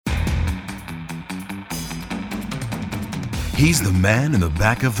He's the man in the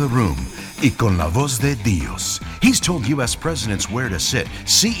back of the room, y con la voz de Dios. He's told U.S. presidents where to sit,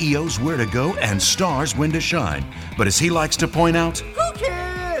 CEOs where to go, and stars when to shine. But as he likes to point out, who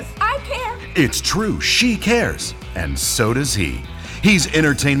cares? I care. It's true, she cares, and so does he. He's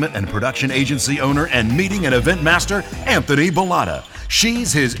entertainment and production agency owner and meeting and event master, Anthony Bellata.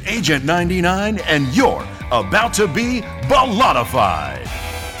 She's his Agent 99, and you're about to be Bellatified.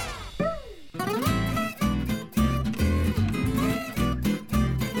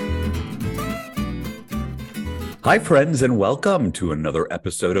 Hi, friends, and welcome to another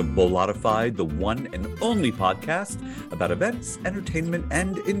episode of Bellatified, the one and only podcast about events, entertainment,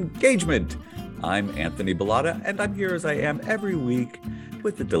 and engagement. I'm Anthony Bellata, and I'm here as I am every week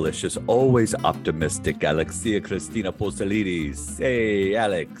with the delicious, always optimistic Alexia Cristina Poselidis. Hey,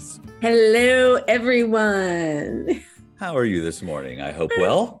 Alex. Hello, everyone. How are you this morning? I hope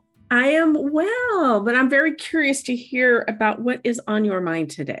well. I am well, but I'm very curious to hear about what is on your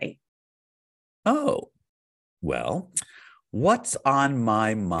mind today. Oh, well, what's on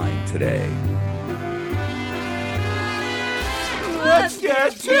my mind today? Let's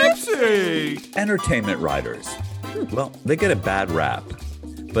get tipsy! Entertainment writers. Well, they get a bad rap.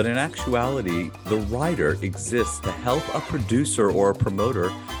 But in actuality, the writer exists to help a producer or a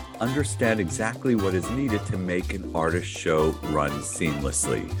promoter understand exactly what is needed to make an artist show run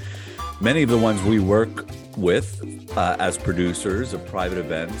seamlessly. Many of the ones we work with as producers of private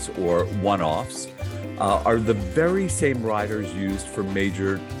events or one-offs are the very same writers used for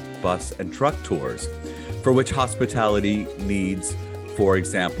major bus and truck tours, for which hospitality needs, for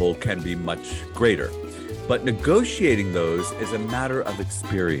example, can be much greater. But negotiating those is a matter of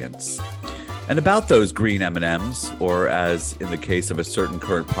experience. And about those green M&Ms, or as in the case of a certain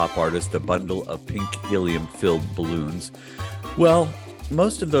current pop artist, a bundle of pink helium-filled balloons, well,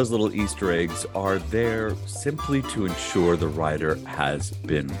 most of those little Easter eggs are there simply to ensure the writer has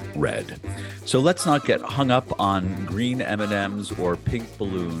been read. So let's not get hung up on green M&Ms or pink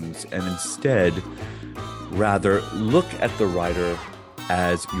balloons, and instead, rather look at the writer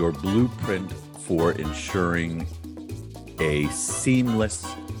as your blueprint for ensuring a seamless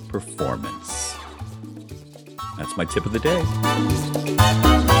performance. That's my tip of the day.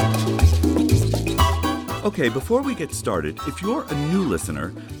 Okay, before we get started, if you're a new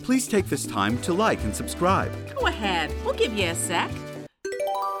listener, please take this time to like and subscribe. Go ahead. We'll give you a sec.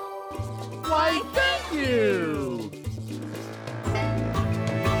 Why, thank you!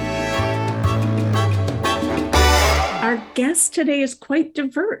 Our guest today is quite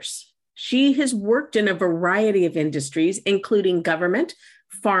diverse. She has worked in a variety of industries, including government,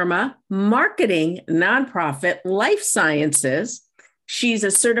 pharma, marketing, nonprofit, life sciences. She's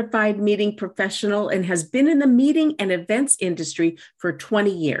a certified meeting professional and has been in the meeting and events industry for 20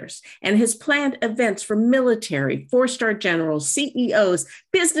 years and has planned events for military, four-star generals, CEOs,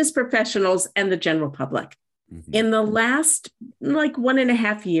 business professionals, and the general public. Mm-hmm. In the last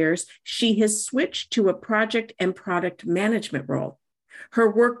 1.5 years, she has switched to a project and product management role.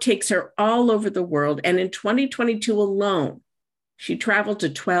 Her work takes her all over the world, and in 2022 alone, she traveled to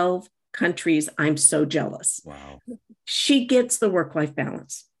 12 countries. I'm so jealous. Wow. She gets the work-life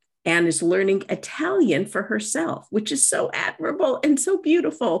balance and is learning Italian for herself, which is so admirable and so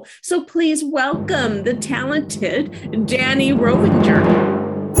beautiful. So please welcome the talented Dani Rovenger.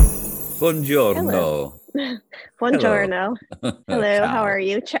 Buongiorno. Hello. Buongiorno. Hello, how are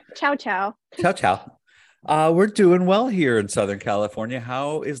you? Ciao, ciao. Ciao, ciao. We're doing well here in Southern California.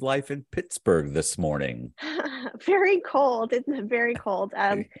 How is life in Pittsburgh this morning? Very cold. It's very cold.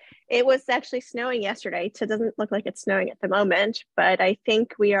 It was actually snowing yesterday, so it doesn't look like it's snowing at the moment, but I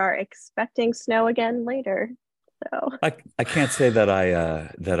think we are expecting snow again later. So I can't say that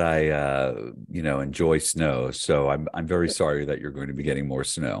I enjoy snow, so I'm very sorry that you're going to be getting more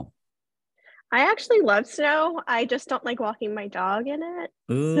snow. I actually love snow. I just don't like walking my dog in it.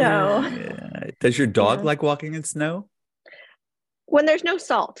 Ooh, so yeah. Does your dog like walking in snow? When there's no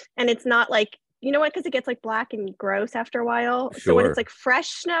salt and it's not like, you know what, because it gets like black and gross after a while. Sure. So when it's like fresh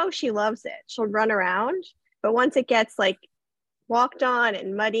snow, she loves it. She'll run around. But once it gets like walked on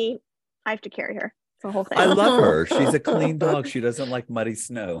and muddy, I have to carry her. It's the whole thing. I love her. She's a clean dog. She doesn't like muddy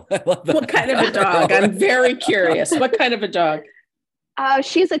snow. I love that. What kind of a dog? I'm very curious. What kind of a dog?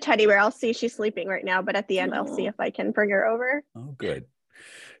 She's a teddy bear. I'll see. She's sleeping right now, but at the end, I'll see if I can bring her over. Oh, good.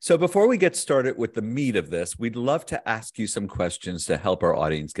 So before we get started with the meat of this, we'd love to ask you some questions to help our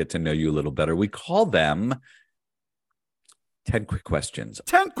audience get to know you a little better. We call them 10 quick questions.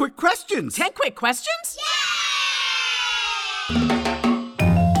 10 quick questions. 10 quick questions?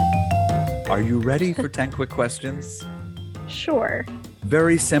 Are you ready for 10 quick questions? Sure.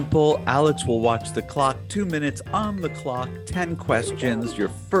 Very simple. Alex will watch the clock. 2 minutes on the clock. 10 questions. Your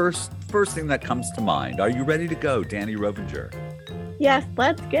first thing that comes to mind. Are you ready to go, Dani Rovenger? Yes,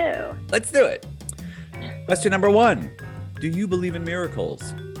 let's go. Let's do it. Question number 1. Do you believe in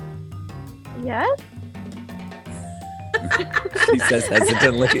miracles? Yes. She says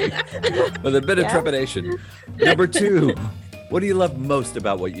hesitantly, with a bit of trepidation. Number 2. What do you love most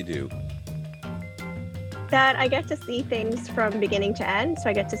about what you do? That I get to see things from beginning to end, so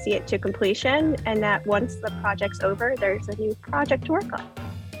I get to see it to completion, and that once the project's over, there's a new project to work on.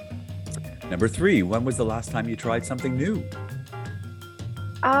 Number 3, when was the last time you tried something new?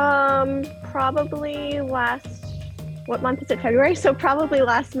 Probably what month is it? February? So probably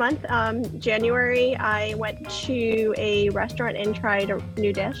last month, January, I went to a restaurant and tried a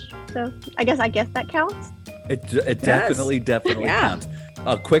new dish. So I guess that counts. It definitely counts.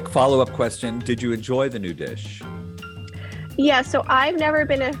 A quick follow-up question. Did you enjoy the new dish? Yeah, so I've never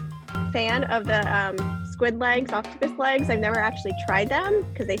been a fan of the squid legs, octopus legs. I've never actually tried them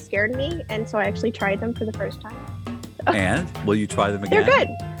because they scared me. And so I actually tried them for the first time. And will you try them again? They're good.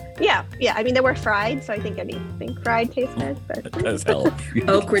 Yeah. I mean, they were fried, so I think fried tastes good. But that does help.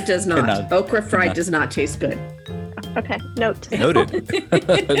 Okra does not. Okra fried does not taste good. Okay. Noted. Note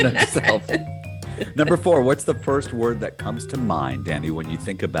to self. Number 4, what's the first word that comes to mind, Dani, when you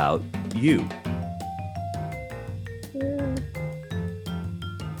think about you?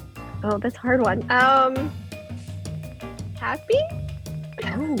 Oh, that's a hard one. Happy?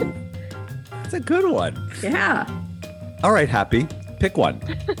 Oh, that's a good one. Yeah. All right, Happy. Pick one.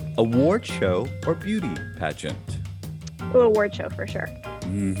 Award show or beauty pageant? Oh, award show for sure.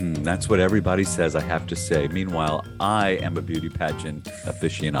 That's what everybody says, I have to say. Meanwhile, I am a beauty pageant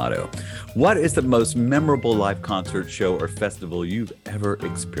aficionado. What is the most memorable live concert, show, or festival you've ever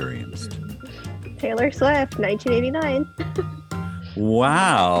experienced? Taylor Swift, 1989.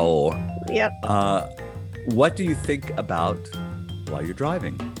 Wow. Yep. What do you think about while you're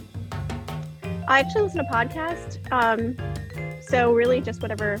driving? I actually listen to podcasts. So really just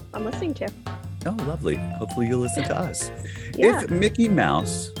whatever I'm listening to. Oh, lovely. Hopefully you'll listen to us. Yeah. If Mickey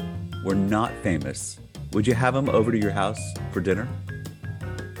Mouse were not famous, would you have him over to your house for dinner?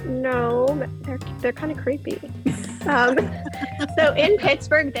 No, they're kind of creepy. So in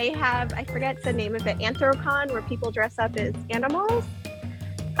Pittsburgh, they have, I forget the name of it, Anthrocon, where people dress up as animals.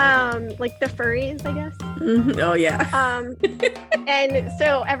 Like the furries, I guess. Mm-hmm. Oh, yeah. And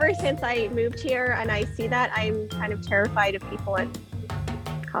so ever since I moved here and I see that, I'm kind of terrified of people in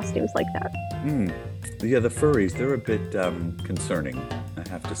costumes like that. Yeah, the furries, they're a bit concerning, I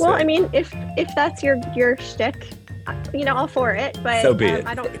have to say. Well, I mean, if that's your shtick, all for it, but so be it.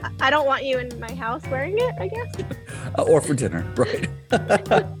 I don't want you in my house wearing it, I guess. Or for dinner, right?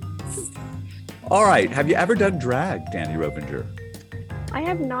 All right, have you ever done drag, Dani Rovenger? I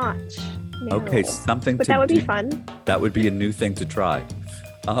have not. No. Okay, something but to that would do. be fun. That would be a new thing to try.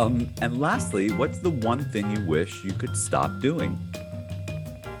 And lastly, what's the one thing you wish you could stop doing?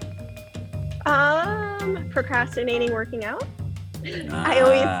 Procrastinating working out. I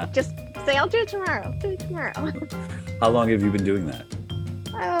always just say, I'll do it tomorrow. How long have you been doing that?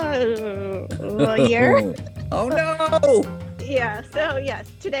 A year. Oh no! Yeah, so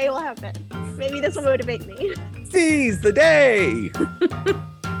yes, today will happen. Maybe this will motivate me. Seize the day!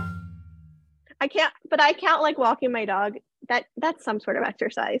 I can't like walking my dog. That's some sort of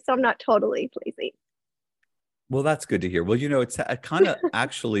exercise, so I'm not totally lazy. Well, that's good to hear. Well, it kind of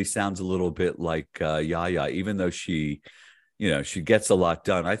actually sounds a little bit like Yaya, even though she gets a lot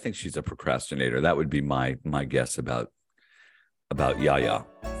done. I think she's a procrastinator. That would be my guess about Yaya.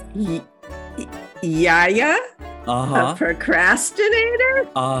 Yaya? Uh-huh. A procrastinator?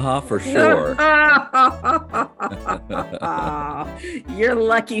 Uh-huh, for sure. You're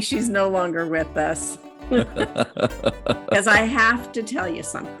lucky she's no longer with us. Because I have to tell you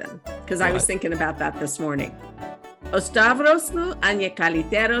something. Because I was thinking about that this morning. Ostavrosnu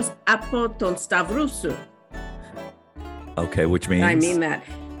anyekaliteros apo ton stavrusu. Okay, which means? I mean that.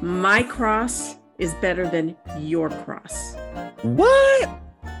 My cross is better than your cross. What?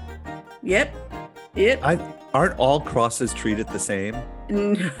 Yep. Aren't all crosses treated the same?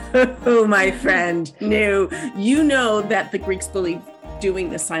 No, my friend. No. You know that the Greeks believe doing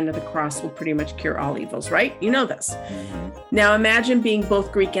the sign of the cross will pretty much cure all evils, right? You know this. Mm-hmm. Now imagine being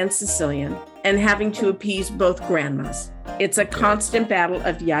both Greek and Sicilian and having to appease both grandmas. It's a constant battle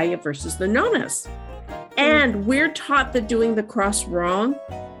of Yaya versus the Nonas. And we're taught that doing the cross wrong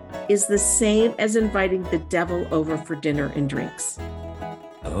is the same as inviting the devil over for dinner and drinks.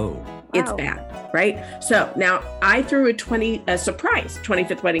 Oh. It's Wow. bad, right? So now I threw a surprise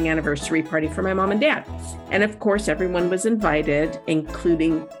 25th wedding anniversary party for my mom and dad. And of course, everyone was invited,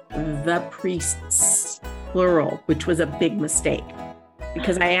 including the priests, plural, which was a big mistake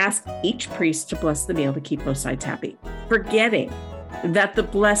because I asked each priest to bless the meal to keep both sides happy, forgetting that the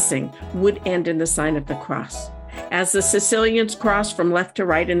blessing would end in the sign of the cross. As the Sicilians crossed from left to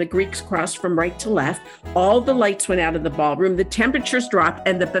right and the Greeks crossed from right to left, all the lights went out of the ballroom, the temperatures dropped,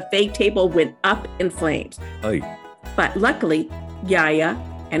 and the buffet table went up in flames. Oy. But luckily, Yaya,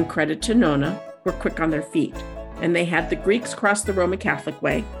 and credit to Nona, were quick on their feet. And they had the Greeks cross the Roman Catholic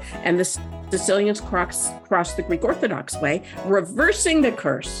way, and the Sicilians cross the Greek Orthodox way, reversing the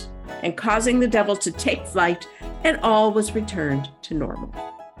curse and causing the devil to take flight, and all was returned to normal.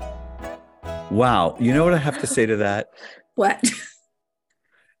 Wow. You know what I have to say to that? What?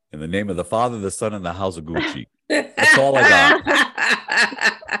 In the name of the Father, the Son, and the House of Gucci. That's all I got.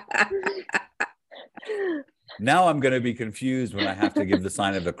 Now I'm going to be confused when I have to give the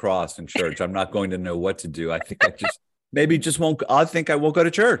sign of the cross in church. I'm not going to know what to do. I think I think I won't go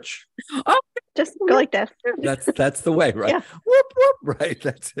to church. Oh, Just go like this. That's the way, right? Yeah. Whoop, whoop, right.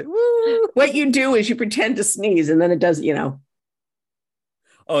 That's it. Woo. what you do is you pretend to sneeze, and then it does,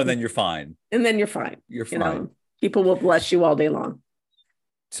 Oh, and then you're fine. and then you're fine. You're fine. People will bless you all day long.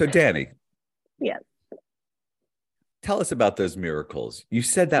 So, Dani. Yes. Tell us about those miracles. You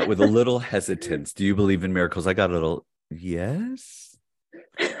said that with a little hesitance. Do you believe in miracles? I got a little, yes.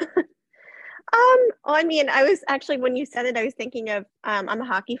 I mean, I was actually, when you said it, I was thinking of, I'm a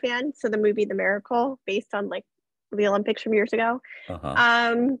hockey fan. So the movie, The Miracle, based on like the Olympics from years ago.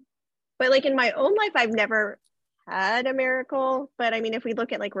 Uh-huh. But like in my own life, I've never had a miracle. But I mean, if we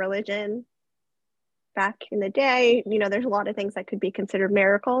look at like religion back in the day, there's a lot of things that could be considered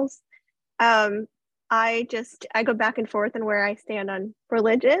miracles. I go back and forth on where I stand on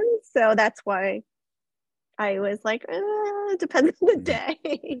religion. So that's why I was like, it depends on the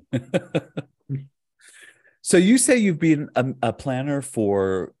day. So you say you've been a planner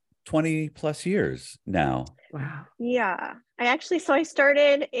for 20 plus years now. Wow. Yeah, I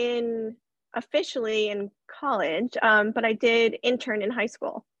started officially in college, but I did intern in high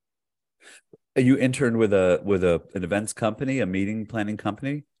school. You interned with an events company, a meeting planning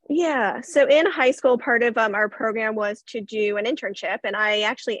company? Yeah, so in high school, part of our program was to do an internship, and I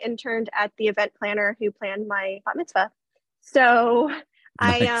actually interned at the event planner who planned my bat mitzvah. So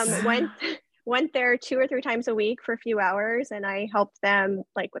Nice. I went there 2 or 3 times a week for a few hours, and I helped them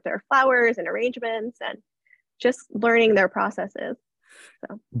like with their flowers and arrangements and just learning their processes.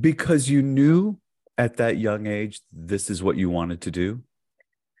 So. Because you knew at that young age this is what you wanted to do?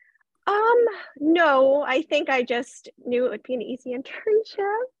 No, I think I just knew it would be an easy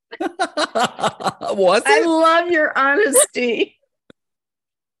internship. Was I it? love your honesty.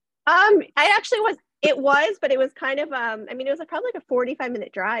 It was, but it was kind of, it was probably like a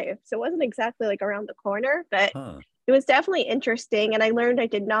 45-minute drive. So it wasn't exactly like around the corner, but it was definitely interesting. And I learned I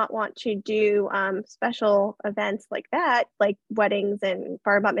did not want to do special events like that, like weddings and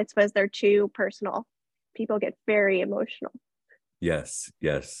bar mitzvahs. They're too personal. People get very emotional. Yes.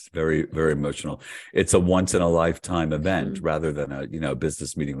 Very, very emotional. It's a once in a lifetime event rather than a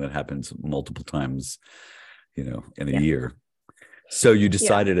business meeting that happens multiple times, in a year. So you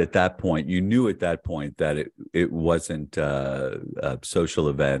decided at that point, you knew at that point that it wasn't social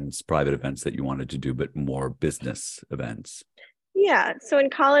events, private events that you wanted to do, but more business events. Yeah. So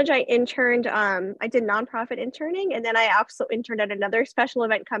in college, I interned, I did nonprofit interning, and then I also interned at another special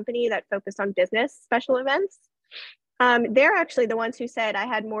event company that focused on business special events. They're actually the ones who said I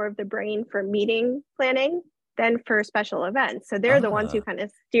had more of the brain for meeting planning than for special events. So they're the ones who kind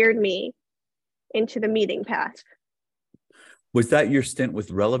of steered me into the meeting path. Was that your stint with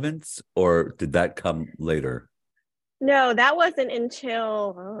Relevance, or did that come later? No, that wasn't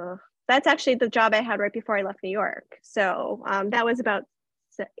until, that's actually the job I had right before I left New York. So that was about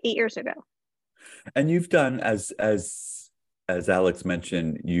 8 years ago. And you've done, as Alex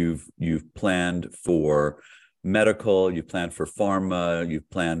mentioned, you've planned for medical, you've planned for pharma, you've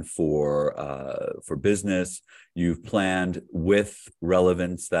planned for business, you've planned with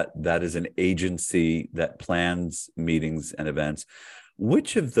Relevance, that is an agency that plans meetings and events.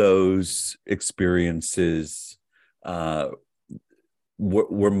 Which of those experiences were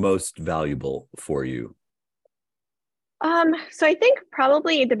most valuable for you? So I think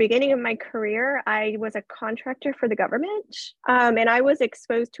probably at the beginning of my career, I was a contractor for the government, and I was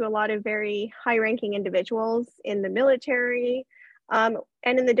exposed to a lot of very high-ranking individuals in the military, and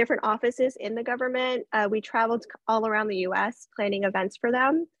in the different offices in the government. We traveled all around the U.S. planning events for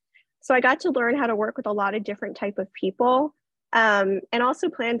them. So I got to learn how to work with a lot of different type of people. and also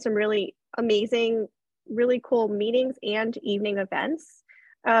planned some really amazing, really cool meetings and evening events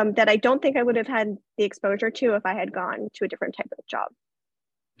that I don't think I would have had the exposure to if I had gone to a different type of job.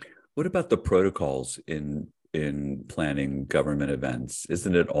 What about the protocols in planning government events?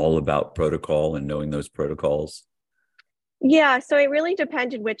 Isn't it all about protocol and knowing those protocols? Yeah, so it really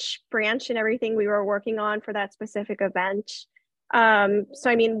depended which branch and everything we were working on for that specific event. So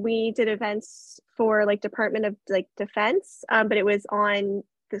I mean, we did events for like Department of like Defense, but it was on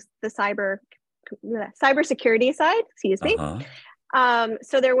the cybersecurity side, excuse me.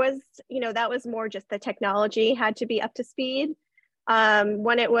 So there was, that was more just the technology had to be up to speed.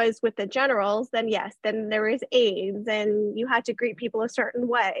 When it was with the generals, then yes, then there was aides and you had to greet people a certain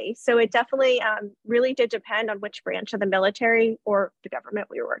way. So it definitely really did depend on which branch of the military or the government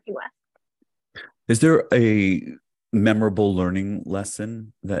we were working with. Is there a memorable learning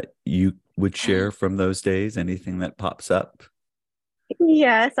lesson that you would share from those days? Anything that pops up?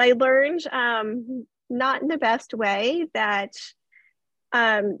 Yes, I learned, not in the best way, that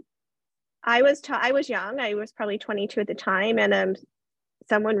I was young. I was probably 22 at the time, and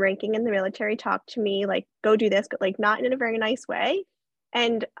someone ranking in the military talked to me like, "Go do this," but like not in a very nice way.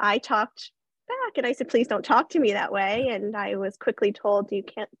 And I talked back, and I said, "Please don't talk to me that way." And I was quickly told, "You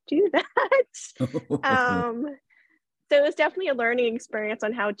can't do that." So it was definitely a learning experience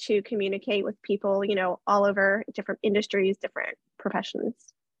on how to communicate with people, all over different industries, different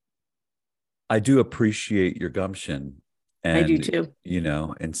professions. I do appreciate your gumption. And, I do too.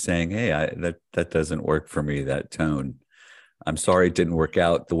 And saying, hey, that doesn't work for me, that tone. I'm sorry it didn't work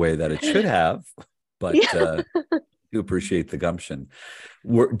out the way that it should have, but I do appreciate the gumption.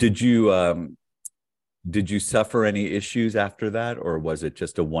 Did you suffer any issues after that, or was it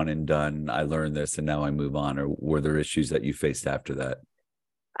just a one and done, I learned this and now I move on, or were there issues that you faced after that?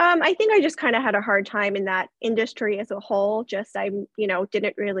 I think I just kind of had a hard time in that industry as a whole.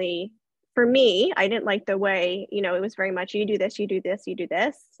 Didn't really, for me, I didn't like the way, it was very much, you do this, you do this, you do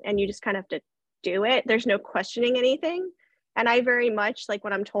this, and you just kind of have to do it. There's no questioning anything. And I very much, like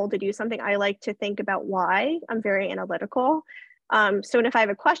when I'm told to do something, I like to think about why. I'm very analytical. So if I have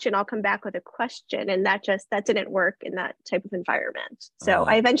a question, I'll come back with a question. And that didn't work in that type of environment. So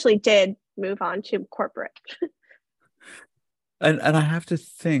I eventually did move on to corporate. And I have to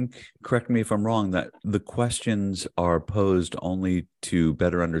think, correct me if I'm wrong, that the questions are posed only to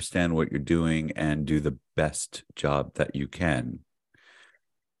better understand what you're doing and do the best job that you can.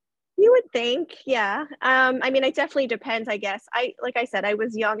 You would think, yeah. It definitely depends, I guess. Like I said, I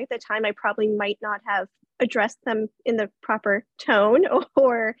was young at the time. I probably might not have addressed them in the proper tone,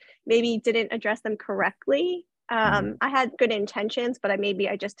 or maybe didn't address them correctly. I had good intentions, but I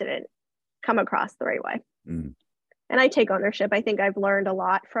just didn't come across the right way. And I take ownership. I think I've learned a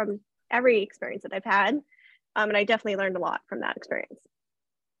lot from every experience that I've had. And I definitely learned a lot from that experience.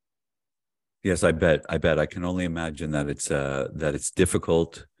 Yes, I bet. I can only imagine that it's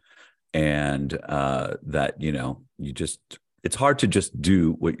difficult, and that it's hard to just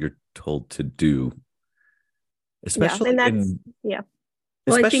do what you're told to do, especially Well,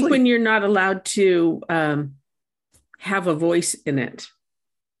 I think when you're not allowed to have a voice in it,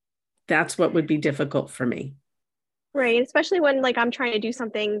 that's what would be difficult for me. Right, especially when I'm trying to do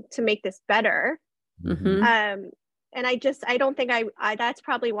something to make this better. Mm-hmm. And I don't think I that's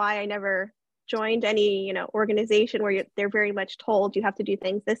probably why I never joined any organization where they're very much told you have to do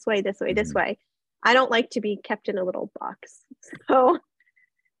things this way, this way, this way. I don't like to be kept in a little box. So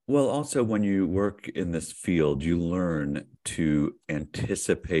well, also when you work in this field, you learn to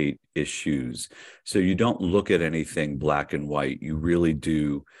anticipate issues. So you don't look at anything black and white. You really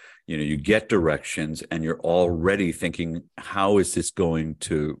do, you get directions and you're already thinking, how is this going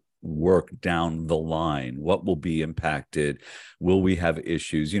to work down the line? What will be impacted? Will we have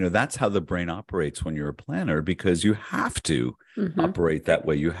issues? That's how the brain operates when you're a planner, because you have to operate that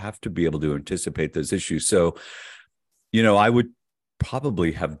way. You have to be able to anticipate those issues. So, I would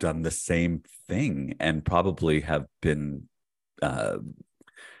probably have done the same thing and probably have been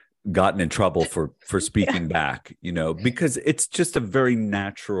gotten in trouble for speaking back, because it's just a very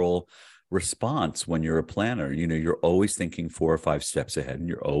natural response when you're a planner. You're always thinking 4 or 5 steps ahead, and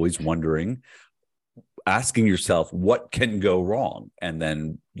you're always wondering, asking yourself what can go wrong, and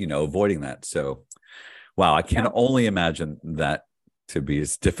then avoiding that. So wow, I can only imagine that to be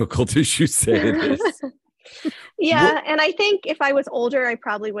as difficult as you say it is. Yeah, and I think if I was older, I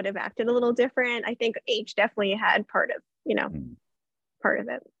probably would have acted a little different. I think age definitely had part of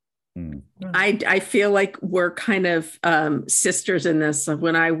it. I feel like we're kind of sisters in this.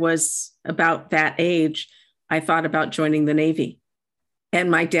 When I was about that age, I thought about joining the Navy.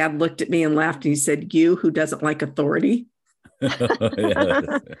 And my dad looked at me and laughed, and he said, "You who doesn't like authority?"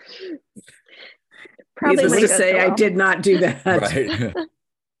 Yes. Probably Needless wouldn't to go say, so I well. did not do that. Right.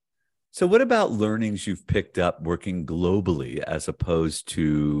 So what about learnings you've picked up working globally as opposed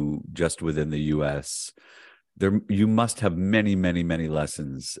to just within the US? You must have many, many, many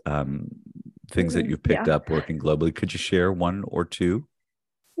lessons, things that you've picked Yeah. up working globally. Could you share one or two?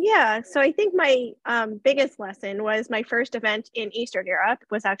 Yeah. So I think my biggest lesson was my first event in Eastern Europe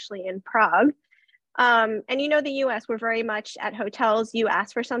was actually in Prague. And the US, we're very much at hotels. You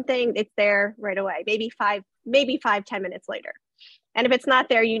ask for something, it's there right away, maybe 10 minutes later. And if it's not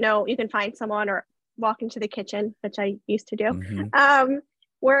there, you can find someone or walk into the kitchen, which I used to do. Mm-hmm.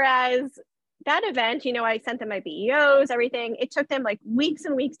 Whereas that event, I sent them my BEOs, everything. It took them like weeks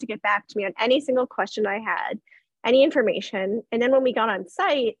and weeks to get back to me on any single question I had, any information. And then when we got on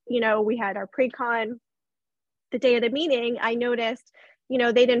site, we had our pre-con. The day of the meeting, I noticed,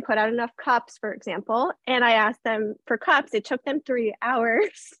 they didn't put out enough cups, for example. And I asked them for cups. It took them 3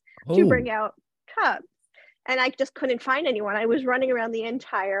 hours to bring out cups. And I just couldn't find anyone. I was running around the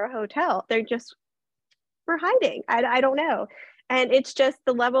entire hotel. They just were hiding. I don't know. And it's just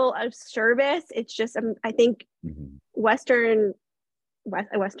the level of service. It's just, I think Western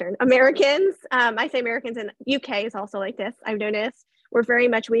Americans, I say Americans, and UK is also like this. I've noticed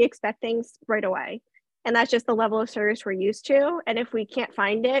we expect things right away. And that's just the level of service we're used to. And if we can't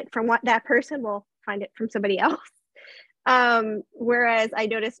find it from that person, we'll find it from somebody else. Whereas I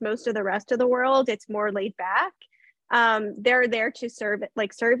noticed most of the rest of the world, it's more laid back. They're there to serve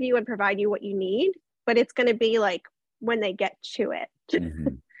you and provide you what you need, but it's going to be like when they get to it.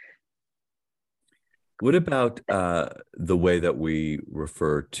 Mm-hmm. What about the way that we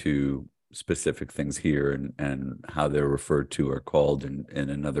refer to specific things here and how they're referred to or called in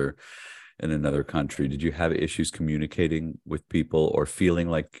another country? Did you have issues communicating with people or feeling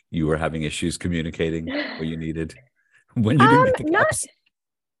like you were having issues communicating what you needed when you didn't get the cups?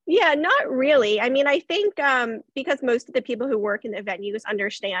 Not really. I mean, I think because most of the people who work in the venues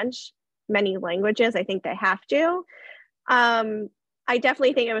understand many languages, I think they have to. I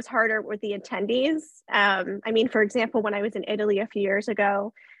definitely think it was harder with the attendees. I mean, for example, when I was in Italy a few years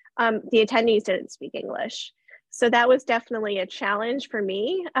ago, the attendees didn't speak English. So that was definitely a challenge for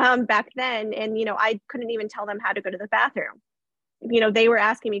me back then. And, I couldn't even tell them how to go to the bathroom. They were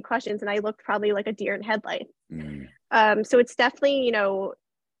asking me questions and I looked probably like a deer in headlights. So it's definitely,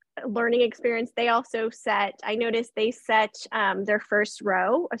 a learning experience. I noticed they set their first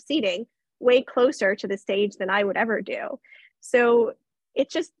row of seating way closer to the stage than I would ever do. So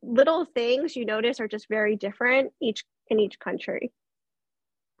it's just little things you notice are just very different in each country.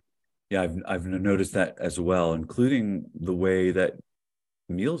 Yeah, I've noticed that as well, including the way that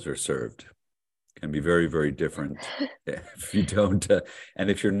meals are served can be very, very different if you don't. And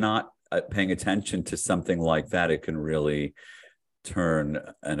if you're not paying attention to something like that, it can really turn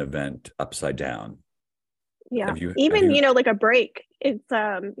an event upside down. Yeah, like a break. It's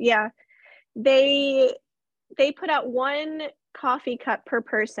they put out one coffee cup per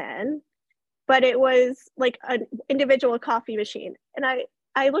person, but it was like an individual coffee machine. And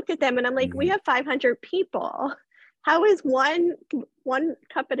I looked at them and I'm like, we have 500 people. How is one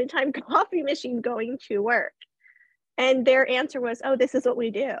cup at a time coffee machine going to work? And their answer was, oh, this is what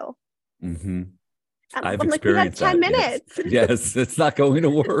we do. Mm-hmm. I'm like, we have 10 minutes. Yes, it's not going to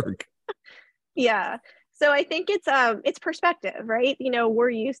work. Yeah. So I think it's perspective, right? We're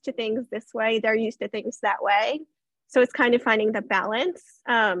used to things this way. They're used to things that way. So it's kind of finding the balance.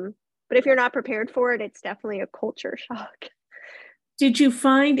 But if you're not prepared for it, it's definitely a culture shock. Did you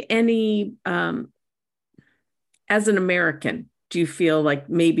find any, as an American, do you feel like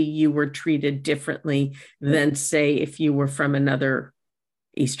maybe you were treated differently than, say, if you were from another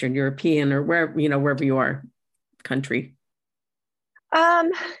Eastern European or wherever you are country?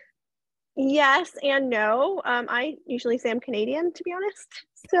 Yes and no. I usually say I'm Canadian, to be honest.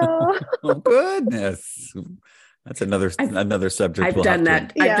 So oh goodness, that's another subject. I've done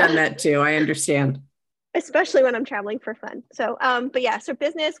that. I've done that too. I understand, especially when I'm traveling for fun. So, but yeah. So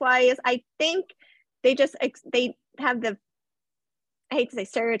business wise, I think they have the, I hate to say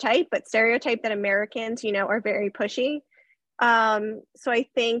stereotype that Americans, are very pushy. So I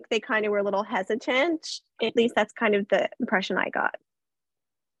think they kind of were a little hesitant. At least that's kind of the impression I got.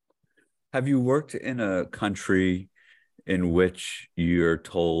 Have you worked in a country in which you're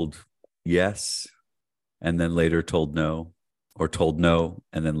told yes and then later told no, or told no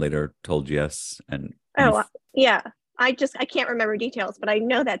and then later told yes? And yeah, I can't remember details, but I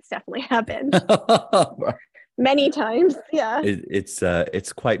know that's definitely happened many times. Yeah,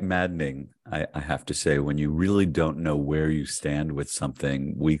 it's quite maddening, I have to say, when you really don't know where you stand with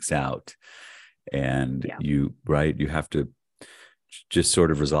something weeks out, and you have to just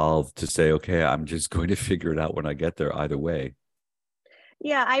sort of resolved to say, okay, I'm just going to figure it out when I get there either way?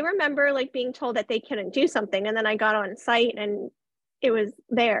 Yeah, I remember like being told that they couldn't do something, and then I got on site and it was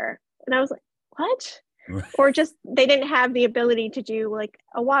there, and I was like, what? Or just they didn't have the ability to do like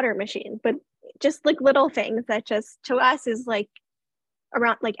a water machine, but just like little things that just to us is like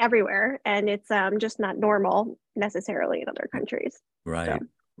around like everywhere, and it's just not normal necessarily in other countries. Right, So.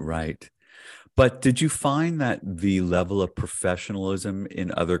 right. But did you find that the level of professionalism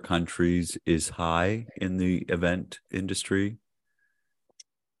in other countries is high in the event industry?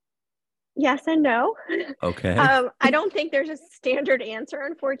 Yes and no. Okay. I don't think there's a standard answer,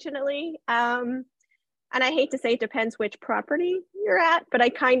 unfortunately. And I hate to say it depends which property you're at, but I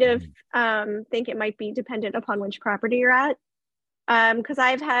kind of think it might be dependent upon which property you're at. Because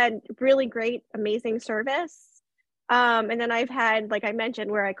I've had really great, amazing service. And then I've had, like I mentioned,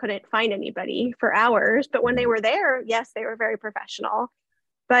 where I couldn't find anybody for hours. But when they were there, yes, they were very professional,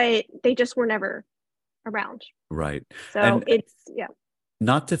 but they just were never around. Right. So And it's, yeah.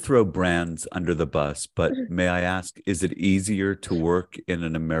 not to throw brands under the bus, but may I ask, is it easier to work in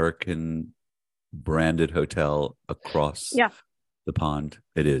an American branded hotel across the pond?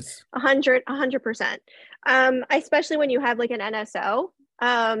 It is. 100%. Especially when you have like an NSO,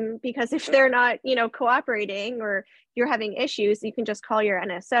 because if they're not, cooperating or you're having issues, you can just call your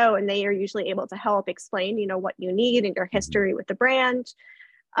NSO and they are usually able to help explain, what you need and your history with the brand.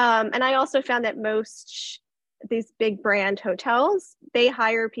 And I also found that most these big brand hotels, they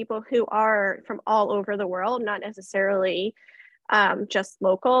hire people who are from all over the world, not necessarily just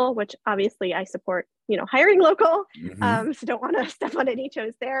local, which obviously I support, hiring local. So don't want to step on any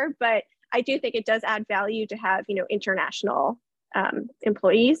toes there, but I do think it does add value to have, international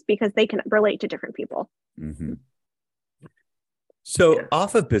employees because they can relate to different people. So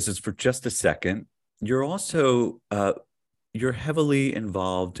off of business for just a second, you're also, you're heavily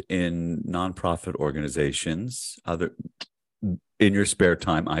involved in nonprofit organizations, in your spare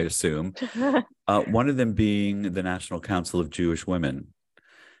time, I assume. One of them being the National Council of Jewish Women.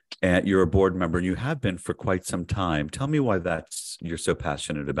 And you're a board member, and you have been for quite some time. Tell me why you're so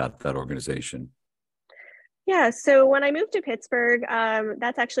passionate about that organization. Yeah, so when I moved to Pittsburgh,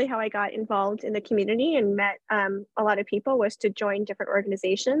 that's actually how I got involved in the community and met a lot of people, was to join different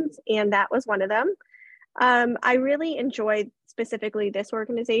organizations, and that was one of them. I really enjoyed specifically this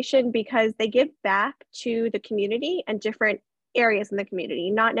organization because they give back to the community and different areas in the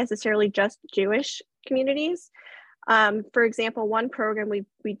community, not necessarily just Jewish communities. For example, one program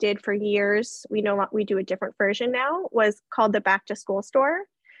we did for years, we do a different version now, was called the Back to School Store,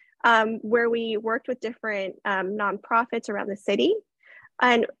 where we worked with different nonprofits around the city,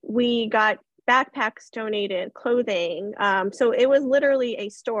 and we got backpacks donated, clothing. So it was literally a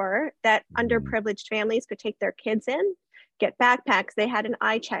store that underprivileged families could take their kids in, get backpacks. They had an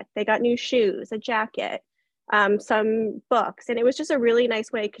eye check. They got new shoes, a jacket, some books. And it was just a really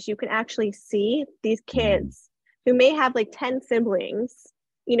nice way because you can actually see these kids who may have like 10 siblings,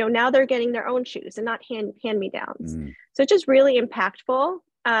 now they're getting their own shoes and not hand-me-downs. So it's just really impactful.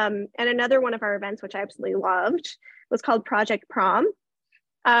 And another one of our events, which I absolutely loved, was called Project Prom.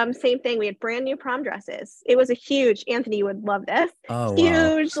 Same thing. We had brand new prom dresses. It was a huge, Anthony would love this,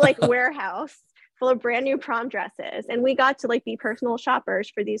 huge like warehouse full of brand new prom dresses. And we got to like be personal shoppers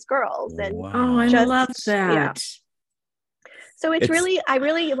for these girls. And I love that. Yeah. So I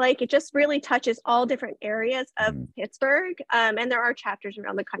really like, it just really touches all different areas of Pittsburgh. And there are chapters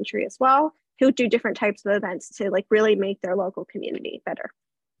around the country as well who do different types of events to like really make their local community better.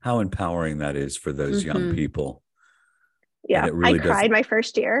 How empowering that is for those young people. Yeah, really I cried my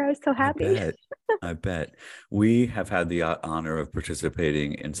first year. I was so happy. I bet. We have had the honor of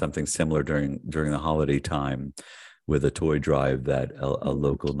participating in something similar during the holiday time with a toy drive that a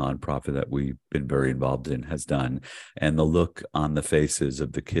local nonprofit that we've been very involved in has done. And the look on the faces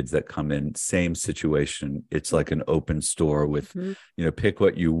of the kids that come in, same situation. It's like an open store with, pick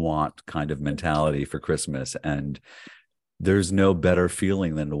what you want kind of mentality for Christmas. And there's no better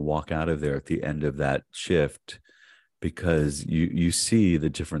feeling than to walk out of there at the end of that shift, because you see the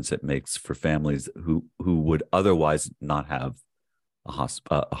difference it makes for families who would otherwise not have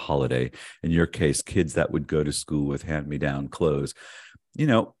a holiday. In your case, kids that would go to school with hand-me-down clothes.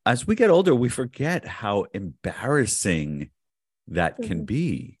 As we get older, we forget how embarrassing that can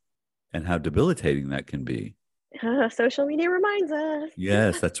be and how debilitating that can be. Social media reminds us.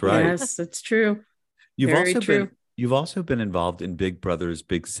 Yes, that's right. Yes, that's true. You've also been involved in Big Brothers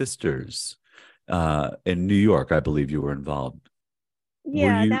Big Sisters in New York. I believe you were involved.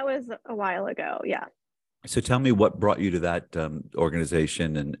 Yeah, that was a while ago. Yeah. So tell me what brought you to that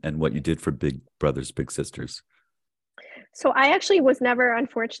organization and what you did for Big Brothers Big Sisters. So I actually was never,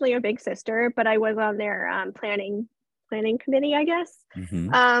 unfortunately, a big sister, but I was on their planning committee, I guess.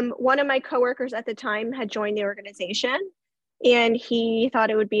 Mm-hmm. One of my coworkers at the time had joined the organization, and he thought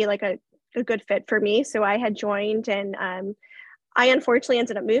it would be like a good fit for me. So I had joined, and I unfortunately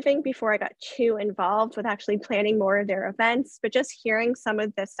ended up moving before I got too involved with actually planning more of their events. But just hearing some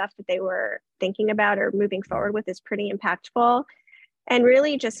of the stuff that they were thinking about or moving forward with is pretty impactful. And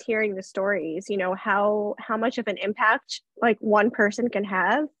really just hearing the stories, you know, how much of an impact like one person can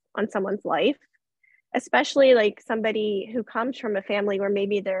have on someone's life, especially like somebody who comes from a family where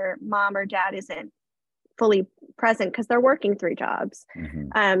maybe their mom or dad isn't fully present because they're working 3 jobs.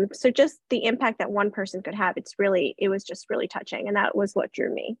 Mm-hmm. So just the impact that one person could have, it was just really touching. And that was what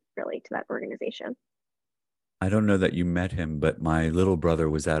drew me really to that organization. I don't know that you met him, but my little brother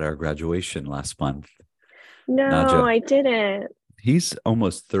was at our graduation last month. No, Naja. I didn't. He's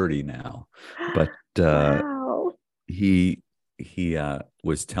almost 30 now, but Wow. he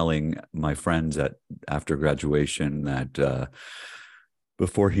was telling my friends after graduation that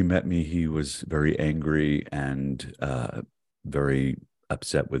before he met me, he was very angry and very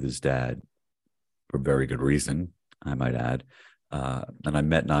upset with his dad for very good reason, I might add. And I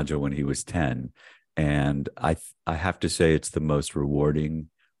met Naja when he was 10, and I have to say it's the most rewarding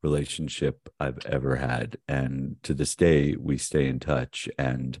relationship I've ever had. And to this day, we stay in touch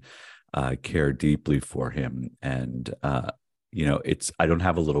and care deeply for him. And, I don't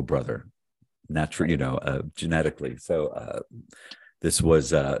have a little brother naturally, genetically. So this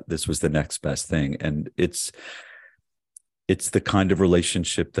was the next best thing. And it's the kind of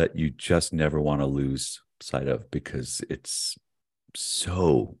relationship that you just never want to lose sight of, because it's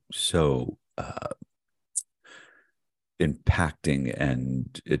so impacting,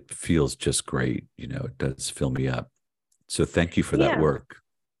 and it feels just great. It does fill me up. So thank you for that work.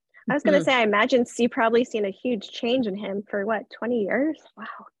 I was going to say, I imagine you probably seen a huge change in him for 20 years. Wow.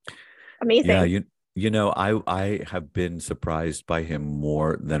 Amazing. Yeah. I have been surprised by him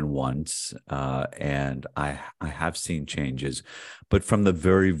more than once. And I have seen changes, but from the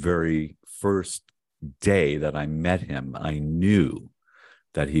very, very first day that I met him, I knew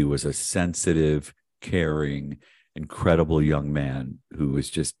that he was a sensitive, caring, incredible young man who was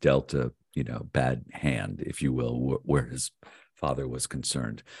just dealt a bad hand, if you will, where his father was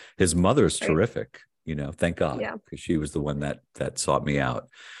concerned. His mother's terrific, thank God, because she was the one that sought me out.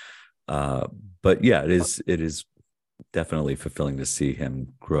 But yeah, it is definitely fulfilling to see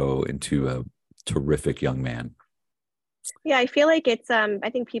him grow into a terrific young man. Yeah, I feel like it's I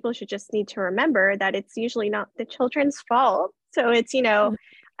think people should just need to remember that it's usually not the children's fault. So it's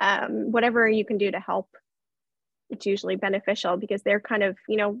whatever you can do to help, it's usually beneficial, because they're kind of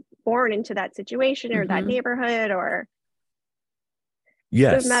born into that situation or that neighborhood, or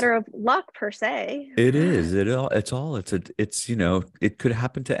it's a matter of luck per se. It is. It could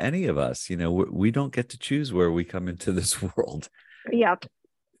happen to any of us. We don't get to choose where we come into this world. Yeah.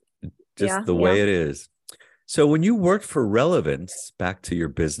 Just the way it is. So when you worked for Relevance, back to your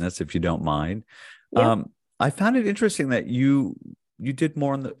business, if you don't mind, I found it interesting that you did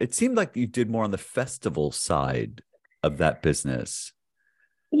more it seemed like you did more on the festival side of that business.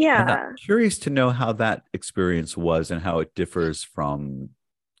 Yeah. And I'm curious to know how that experience was and how it differs from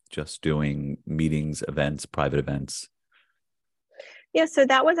just doing meetings, events, private events. Yeah, so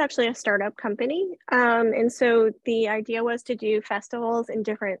that was actually a startup company. And so the idea was to do festivals in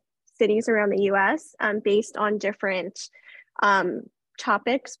different cities around the US based on different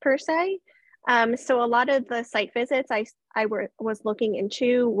topics per se. So a lot of the site visits I was looking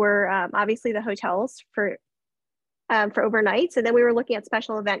into were obviously the hotels for overnights. And then we were looking at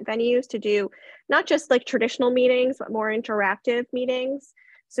special event venues to do not just like traditional meetings, but more interactive meetings.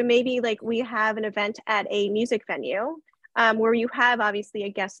 So maybe like we have an event at a music venue where you have obviously a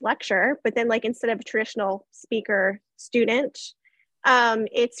guest lecture, but then like instead of a traditional speaker student,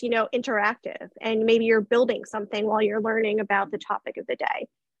 it's, interactive, and maybe you're building something while you're learning about the topic of the day.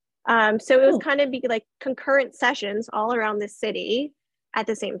 So it was kind of be like concurrent sessions all around the city at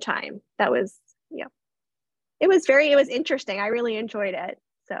the same time. That was, it was interesting. I really enjoyed it.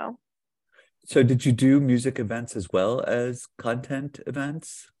 So did you do music events as well as content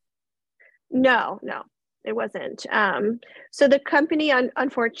events? No, it wasn't. So the company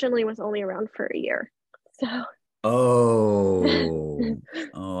unfortunately was only around for a year. So. Oh,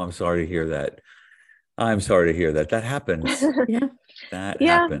 I'm sorry to hear that. That happens. That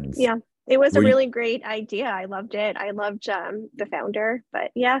happens. Yeah. It was a really great idea. I loved it. I loved the founder, but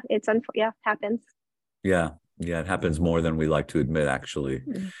it happens. Yeah, it happens more than we like to admit, actually.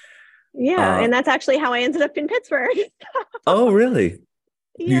 Yeah, and that's actually how I ended up in Pittsburgh. Oh, really?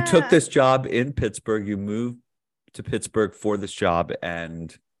 Yeah. You took this job in Pittsburgh. You moved to Pittsburgh for this job,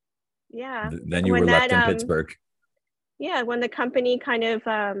 and then you when were left in that Pittsburgh. Yeah, when the company kind of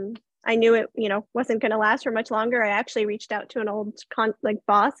I knew it, wasn't going to last for much longer. I actually reached out to an old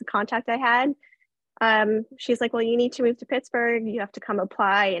boss, a contact I had. She's like, well, you need to move to Pittsburgh. You have to come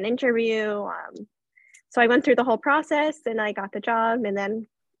apply and interview. So I went through the whole process and I got the job. And then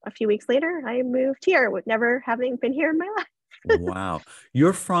a few weeks later, I moved here with never having been here in my life. Wow.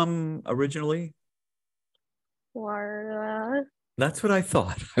 You're from originally? Florida. That's what I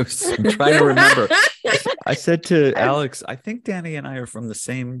thought. I was trying to remember. I said to Alex, I think Dani and I are from the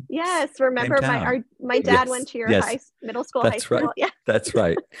same. Yes, remember my dad went to your middle school, high school. Right. Yeah, that's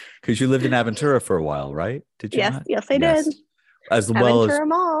right. Because you lived in Aventura for a while, right? Did you? Yes, not? Yes, I did. As well Aventura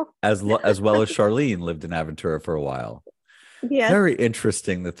Mall. as well as Charlene lived in Aventura for a while. Yeah. Very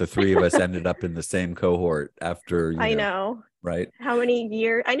interesting that the three of us ended up in the same cohort after. I know. Right. How many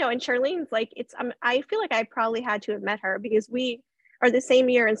years? I know. And Charlene's like, I feel like I probably had to have met her because we are the same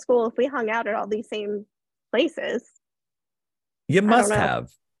year in school. If we hung out at all these same places. You must have.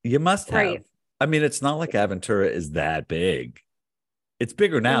 You must have. Right. I mean, it's not like Aventura is that big. It's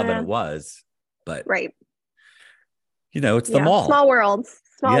bigger now than it was, but right. It's the mall. Small world.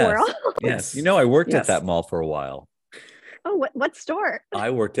 Small world. Yes. I worked at that mall for a while. Oh, what store? I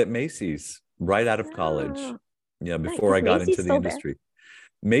worked at Macy's right out of college. Before I got Macy's into the industry.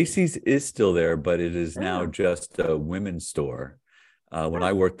 Macy's is still there, but it is now just a women's store. When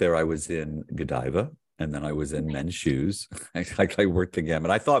I worked there, I was in Godiva, and then I was in men's shoes. I worked the gamut.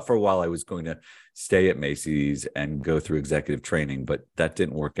 I thought for a while I was going to stay at Macy's and go through executive training, but that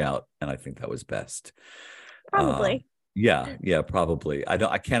didn't work out, and I think that was best. Probably. Yeah, probably.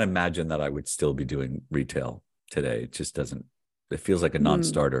 I can't imagine that I would still be doing retail today. It just doesn't. It feels like a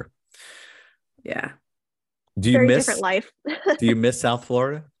non-starter. Yeah. Do you Very miss different life? Do you miss South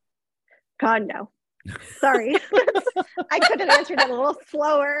Florida? God, no. Sorry. I could have answered it a little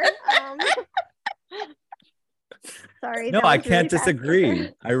slower. Sorry. No, I can't disagree.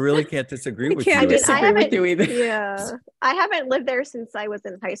 I really can't disagree with you. I disagree with you either. Yeah. I haven't lived there since I was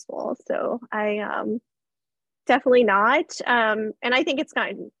in high school. So I definitely not. And I think it's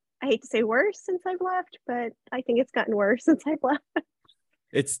gotten, I hate to say worse since I've left, but I think it's gotten worse since I've left.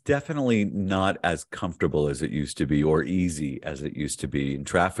 It's definitely not as comfortable as it used to be or easy as it used to be. And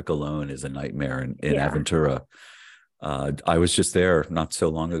traffic alone is a nightmare in Aventura. I was just there not so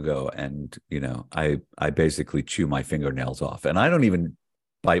long ago, and I basically chew my fingernails off, and I don't even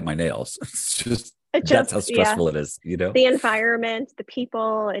bite my nails. It's just that's how stressful it is. The environment, the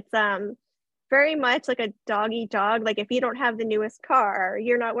people. It's very much like a dog eat dog. Like if you don't have the newest car,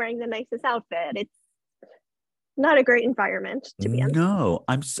 you're not wearing the nicest outfit. It's not a great environment to be in. No,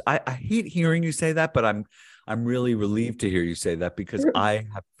 I hate hearing you say that, but I'm really relieved to hear you say that because I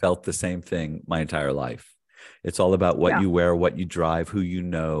have felt the same thing my entire life. It's all about what you wear, what you drive, who you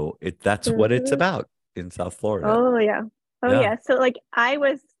know. That's what it's about in South Florida. Oh yeah. So like I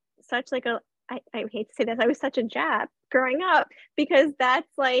was such like I hate to say this, I was such a Jap growing up because that's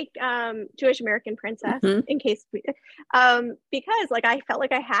like Jewish American princess in case because like I felt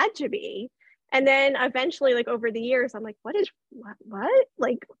like I had to be. And then eventually, like over the years, I'm like, what?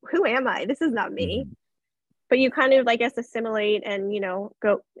 Like, who am I? This is not me. But you kind of, I guess, assimilate and,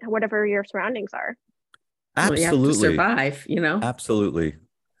 go whatever your surroundings are. Absolutely. Well, you have to survive, Absolutely.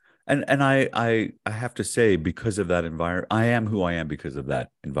 And I have to say, because of that environment, I am who I am because of that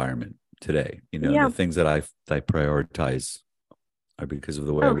environment today. The things that I prioritize are because of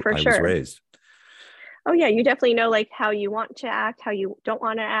the way I was raised. Oh yeah, you definitely know like how you want to act, how you don't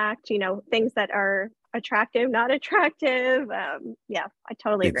want to act, things that are attractive, not attractive. Yeah, I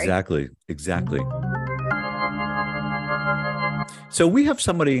totally agree. Exactly. So we have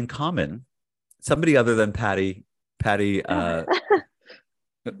somebody in common, somebody other than Patty.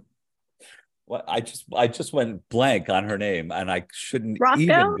 Well, I just went blank on her name, and I shouldn't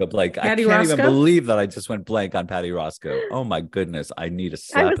even go blank. Patty I can't Roscoe? even believe that I just went blank on Patty Roscoe. Oh my goodness, I need a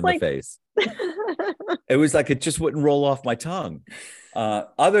slap in the face. It was like it just wouldn't roll off my tongue.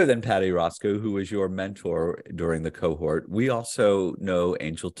 Other than Patty Roscoe, who was your mentor during the cohort, we also know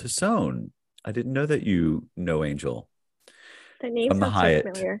Angel Tassone. I didn't know that you know Angel. The name from the sounds Hyatt.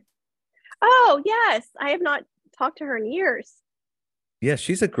 so familiar. Oh yes, I have not talked to her in years. Yeah,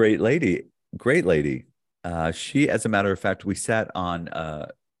 she's a great lady. Great lady. She, as a matter of fact, we sat on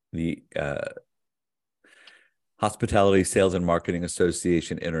the Hospitality Sales and Marketing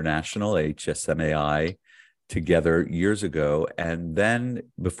Association International, HSMAI, together years ago. And then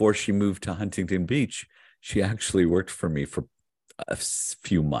before she moved to Huntington Beach, she actually worked for me for a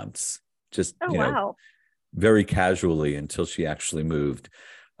few months, just, wow. very casually until she actually moved.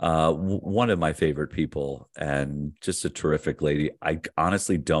 One of my favorite people and just a terrific lady. I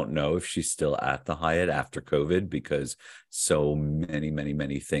honestly don't know if she's still at the Hyatt after COVID because so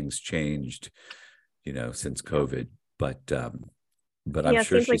many things changed, since COVID. But I'm Yeah, it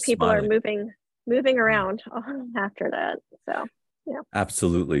sure seems like she's people are smiling. moving around after that. So yeah.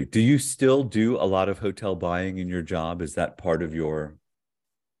 Absolutely. Do you still do a lot of hotel buying in your job? Is that part of your?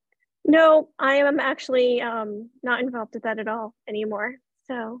 No, I am actually not involved with that at all anymore.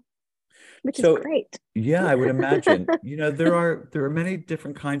 So, which is So, great. yeah, I would imagine, there are many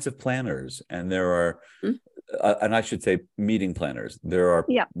different kinds of planners, and there are, Mm. and I should say meeting planners. There are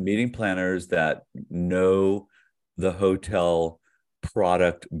Yeah. meeting planners that know the hotel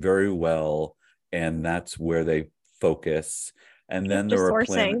product very well, and that's where they focus. And then Just there are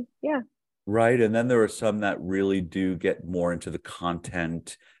sourcing. Yeah. right. And then there are some that really do get more into the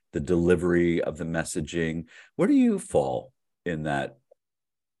content, the delivery of the messaging. Where do you fall in that?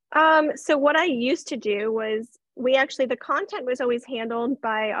 So what I used to do was the content was always handled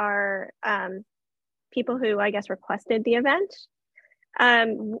by our people who I guess requested the event.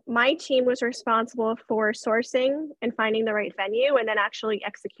 My team was responsible for sourcing and finding the right venue and then actually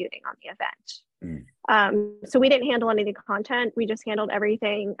executing on the event. So we didn't handle any of the content. We just handled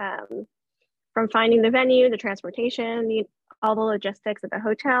everything from finding the venue, the transportation, all the logistics of the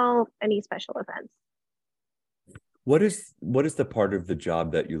hotel, any special events. What is the part of the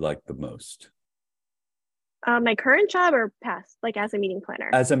job that you like the most? My current job or past, like as a meeting planner?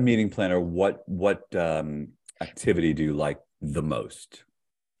 As a meeting planner, what activity do you like the most?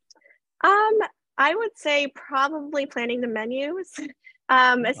 I would say probably planning the menus,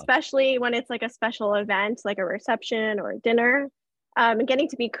 especially when it's like a special event, like a reception or a dinner, and getting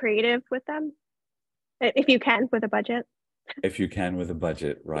to be creative with them, if you can, with a budget. If you can, with a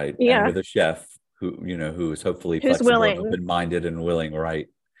budget, right? Yeah. And with a chef who is hopefully Who's flexible willing. and open-minded and willing, right?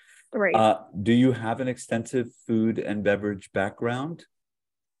 Right. Do you have an extensive food and beverage background?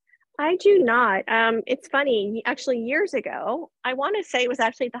 I do not. It's funny, actually, years ago, I want to say it was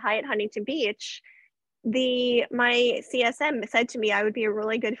actually at the Hyatt Huntington Beach. My CSM said to me I would be a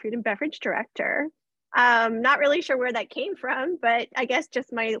really good food and beverage director. Not really sure where that came from, but I guess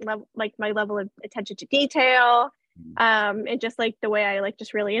just my level of attention to detail, and just like the way I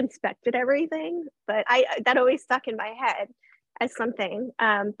just really inspected everything. But that always stuck in my head as something.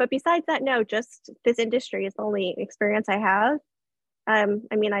 But besides that, no, just this industry is the only experience I have.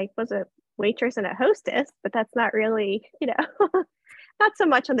 I mean, I was a waitress and a hostess, but that's not really, not so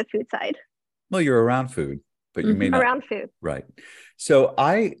much on the food side. Well, you're around food, but you may not. Around food. Right. So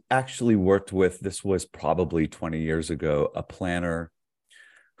I actually worked with, this was probably 20 years ago, a planner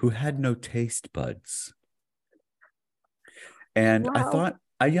who had no taste buds. And Wow.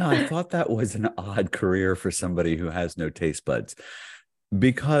 I thought that was an odd career for somebody who has no taste buds,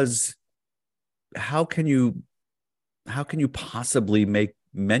 because how can you possibly make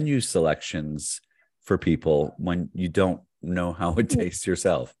menu selections for people when you don't know how it tastes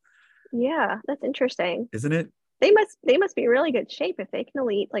yourself? Yeah, that's interesting. Isn't it? They must be in really good shape if they can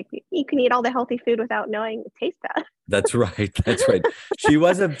only you can eat all the healthy food without knowing it tastes bad. That's right. That's right. She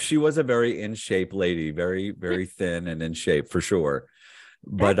was a very in shape lady, very, very thin and in shape for sure.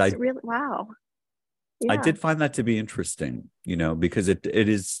 But That's really, wow. Yeah. I did find that to be interesting, because it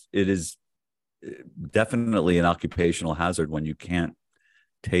is definitely an occupational hazard when you can't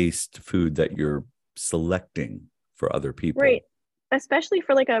taste food that you're selecting for other people. Right. Especially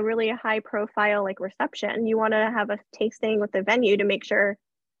for a really high profile reception. You want to have a tasting with the venue to make sure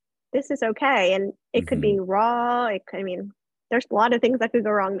this is okay. And it could be raw. There's a lot of things that could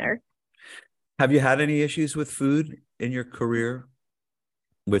go wrong there. Have you had any issues with food in your career?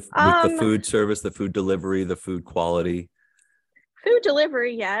 With the food service, the food delivery, the food quality? Food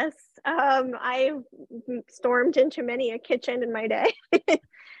delivery, yes. I've stormed into many a kitchen in my day.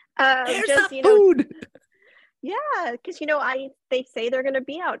 Here's the food. Yeah, because they say they're going to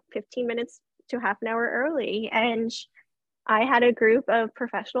be out 15 minutes to half an hour early, and I had a group of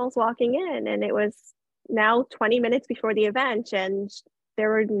professionals walking in, and it was now 20 minutes before the event, and they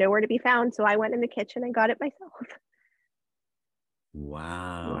were nowhere to be found. So I went in the kitchen and got it myself.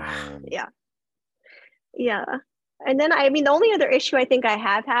 Wow. Yeah. And then the only other issue I think I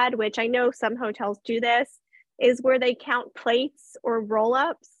have had, which I know some hotels do this, is where they count plates or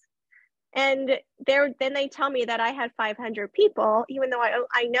roll-ups. And then they tell me that I had 500 people, even though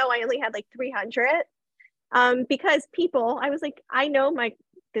I know I only had 300. Because people, I was like, I know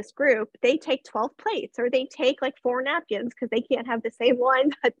this group, they take 12 plates or they take 4 napkins because they can't have the same one,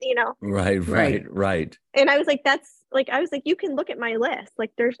 but Right. And I was like, you can look at my list.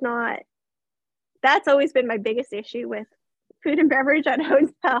 There's not, that's always been my biggest issue with food and beverage at a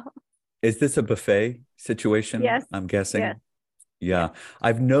hotel. Is this a buffet situation? Yes. I'm guessing. Yes. Yeah.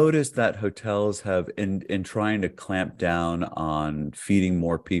 I've noticed that hotels have in trying to clamp down on feeding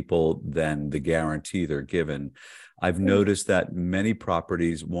more people than the guarantee they're given. I've noticed that many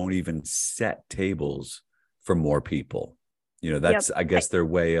properties won't even set tables for more people. That's, Yep. I guess, their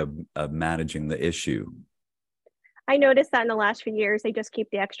way of managing the issue. I noticed that in the last few years, they just keep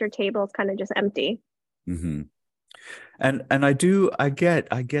the extra tables kind of just empty. Mm-hmm. And I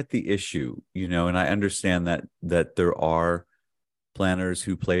get the issue, and I understand that there are planners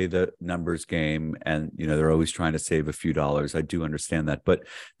who play the numbers game, and they're always trying to save a few dollars. I do understand that, but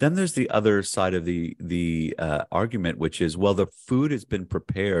then there's the other side of the argument, which is, well, the food has been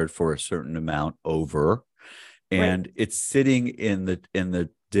prepared for a certain amount over, and it's sitting in the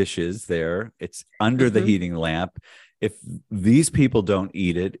dishes there. It's under the heating lamp. If these people don't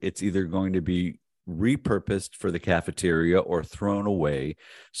eat it, it's either going to be repurposed for the cafeteria or thrown away.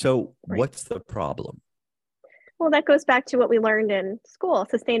 So what's the problem? Well, that goes back to what we learned in school,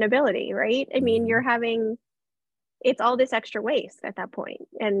 sustainability, right? I mean, it's all this extra waste at that point.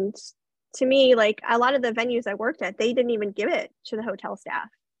 And to me, like a lot of the venues I worked at, they didn't even give it to the hotel staff.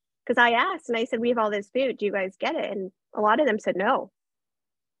 Because I asked and I said, we have all this food. Do you guys get it? And a lot of them said no.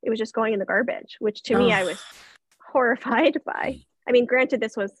 It was just going in the garbage, which to me, I was horrified by. I mean, granted,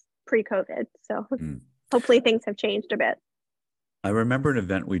 this was pre-COVID, so hopefully things have changed a bit. I remember an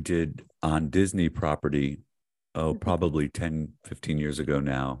event we did on Disney property, probably 10, 15 years ago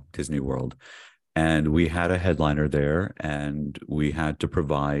now, Disney World. And we had a headliner there, and we had to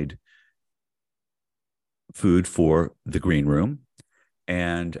provide food for the green room.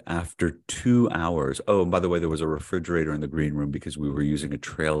 And after 2 hours, and by the way, there was a refrigerator in the green room because we were using a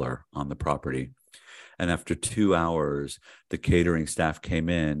trailer on the property. And after 2 hours, the catering staff came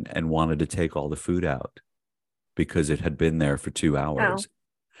in and wanted to take all the food out because it had been there for 2 hours.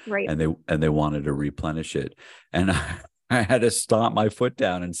 Oh, right. And they wanted to replenish it. And I had to stomp my foot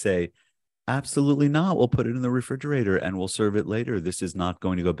down and say, absolutely not. We'll put it in the refrigerator and we'll serve it later. This is not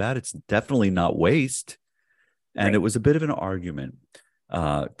going to go bad. It's definitely not waste. And it was a bit of an argument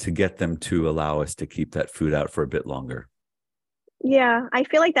to get them to allow us to keep that food out for a bit longer. Yeah, I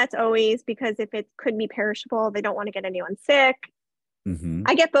feel like that's always because if it could be perishable, they don't want to get anyone sick. Mm-hmm.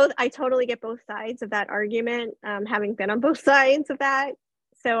 I get both. I totally get both sides of that argument, having been on both sides of that.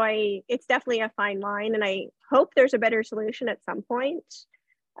 So it's definitely a fine line, and I hope there's a better solution at some point.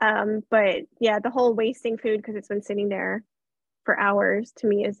 But yeah, the whole wasting food because it's been sitting there for hours to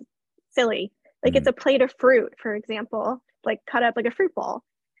me is silly. Like it's a plate of fruit, for example, like cut up like a fruit bowl.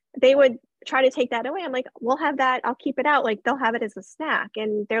 They would try to take that away. I'm like, we'll have that. I'll keep it out. Like they'll have it as a snack.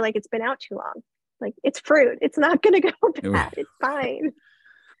 And they're like, it's been out too long. Like it's fruit. It's not going to go bad. It's fine.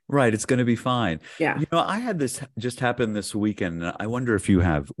 Right. It's going to be fine. Yeah. I had this just happen this weekend. And I wonder if you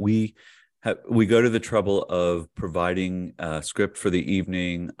have. We go to the trouble of providing a script for the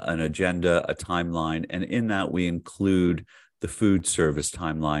evening, an agenda, a timeline. And in that, we include the food service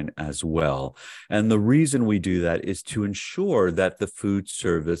timeline as well. And the reason we do that is to ensure that the food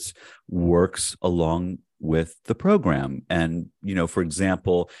service works along with the program. And, for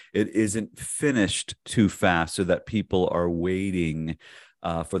example, it isn't finished too fast so that people are waiting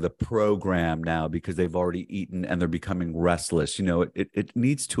for the program now because they've already eaten and they're becoming restless. It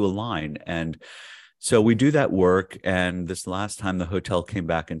needs to align. And so we do that work. And this last time the hotel came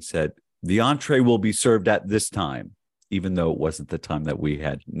back and said, the entree will be served at this time, even though it wasn't the time that we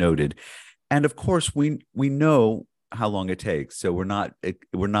had noted. And of course, we know how long it takes. So we're not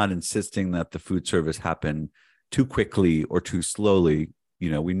insisting that the food service happen too quickly or too slowly.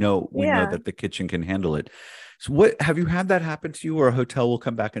 We know that the kitchen can handle it. So what have you had that happen to you, or a hotel will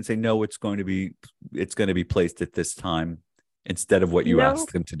come back and say, no, it's going to be placed at this time instead of what you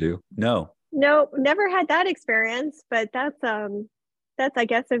asked them to do? No, never had that experience, but that's I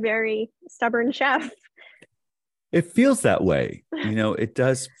guess a very stubborn chef. It feels that way. It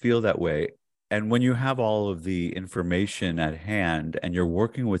does feel that way. And when you have all of the information at hand and you're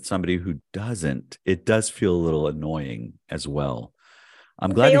working with somebody who doesn't, it does feel a little annoying as well.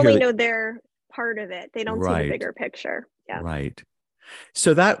 I'm glad they to hear only that. know their part of it. They don't see the bigger picture. Yeah. Right.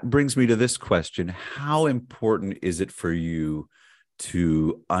 So that brings me to this question. How important is it for you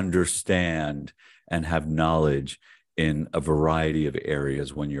to understand and have knowledge in a variety of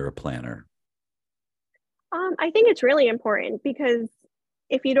areas when you're a planner? I think it's really important because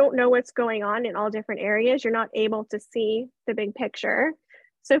if you don't know what's going on in all different areas, you're not able to see the big picture.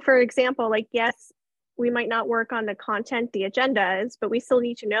 So for example, like, yes, we might not work on the content, the agendas, but we still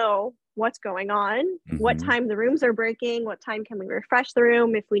need to know what's going on, what time the rooms are breaking, what time can we refresh the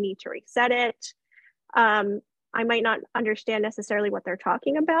room if we need to reset it. I might not understand necessarily what they're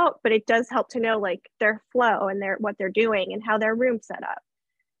talking about, but it does help to know like their flow and what they're doing and how their room's set up.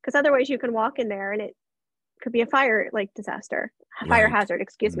 Because otherwise you can walk in there and it could be a fire Right. hazard,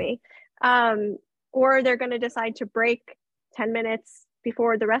 excuse me. Or they're going to decide to break 10 minutes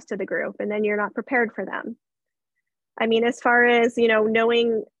before the rest of the group, and then you're not prepared for them. I mean, as far as,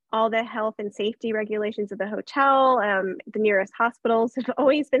 knowing all the health and safety regulations of the hotel, the nearest hospitals have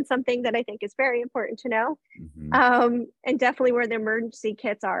always been something that I think is very important to know. And definitely where the emergency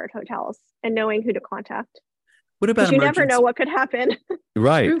kits are at hotels and knowing who to contact. What about Because you never emergency? know what could happen.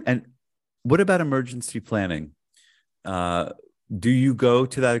 Right. True. And what about emergency planning? Do you go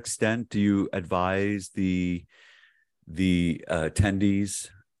to that extent? Do you advise the attendees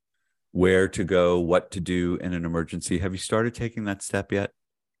where to go, what to do in an emergency? Have you started taking that step yet?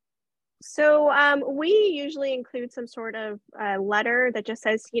 So we usually include some sort of letter that just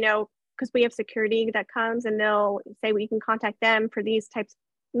says, because we have security that comes and they'll say we can contact them for these types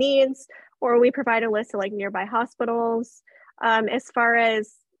of needs, or we provide a list of like nearby hospitals. As far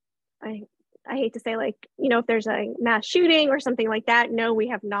as, I hate to say, like, if there's a mass shooting or something like that, no, we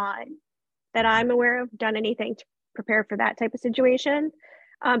have not, that I'm aware of, done anything to prepare for that type of situation.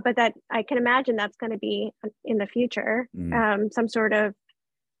 But that I can imagine that's going to be in the future, some sort of,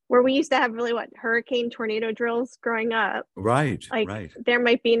 where we used to have really hurricane tornado drills growing up. Right. Like right. there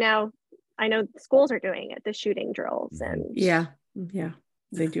might be now, I know schools are doing it, the shooting drills. And Yeah,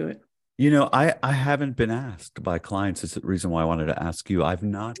 they do it. I haven't been asked by clients. It's the reason why I wanted to ask you. I've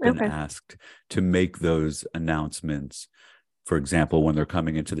not been asked to make those announcements. For example, when they're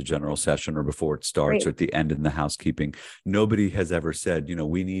coming into the general session or before it starts or at the end in the housekeeping, nobody has ever said,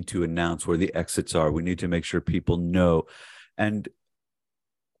 we need to announce where the exits are. We need to make sure people know. And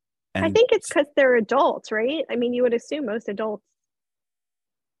I think it's because they're adults, right? I mean, you would assume most adults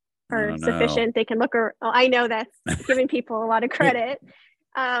are sufficient. They can look, I know that's giving people a lot of credit,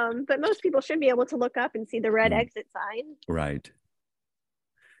 but most people should be able to look up and see the red exit sign. Right.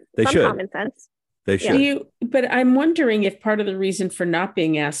 They Some should. common sense. They should. But I'm wondering if part of the reason for not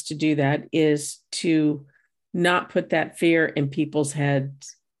being asked to do that is to not put that fear in people's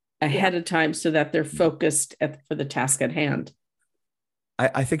heads ahead of time so that they're focused for the task at hand.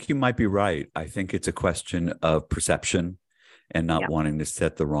 I think you might be right. I think it's a question of perception and not wanting to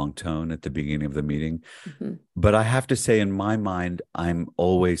set the wrong tone at the beginning of the meeting. But I have to say, in my mind, I'm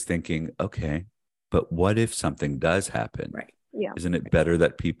always thinking, okay, but what if something does happen? Right. Yeah. Isn't it better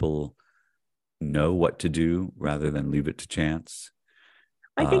that people know what to do rather than leave it to chance?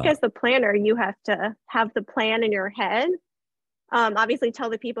 I think as the planner, you have to have the plan in your head. Obviously,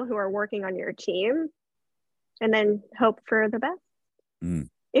 tell the people who are working on your team, and then hope for the best.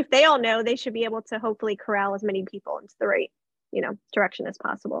 If they all know, they should be able to hopefully corral as many people into the right, direction as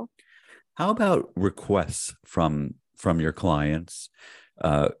possible. How about requests from your clients,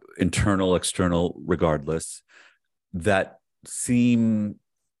 internal, external, regardless, that seem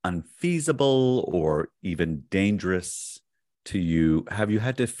unfeasible or even dangerous to you? Have you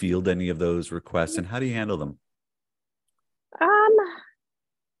had to field any of those requests, and how do you handle them?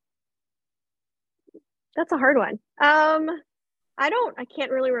 That's a hard one. I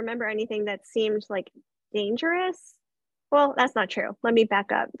can't really remember anything that seemed like dangerous. Well, that's not true. Let me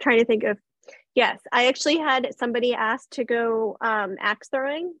back up. I'm trying to think of, yes, I actually had somebody asked to go axe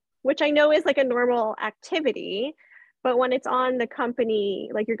throwing, which I know is like a normal activity, but when it's on the company,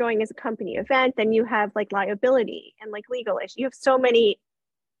 like you're going as a company event, then you have like liability and like legal issues. You have so many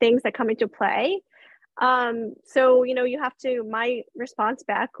things that come into play. So, you have to, my response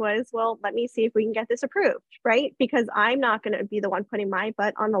back was, well, let me see if we can get this approved, right? Because I'm not going to be the one putting my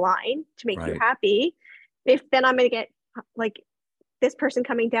butt on the line to make you happy. If then I'm going to get like this person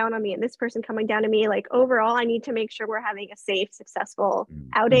coming down on me and this person coming down to me, like overall, I need to make sure we're having a safe, successful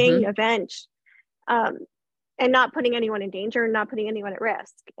outing, event, and not putting anyone in danger, not putting anyone at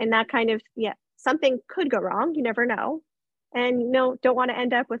risk. And that kind of, something could go wrong. You never know. And don't want to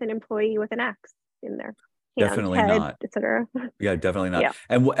end up with an employee with an axe in their hand, Definitely head, not. etc. Yeah, definitely not. Yeah.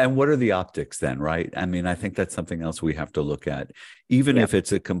 And what are the optics then, right? I mean, I think that's something else we have to look at. Even if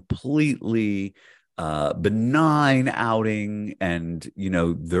it's a completely benign outing and,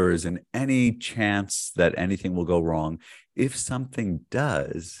 there isn't any chance that anything will go wrong. If something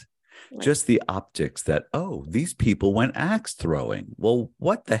does, just the optics that, these people went axe throwing. Well,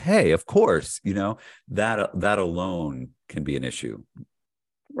 what the hey? Of course, that alone can be an issue.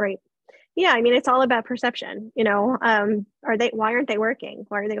 Right. Yeah, I mean, it's all about perception. Why aren't they working?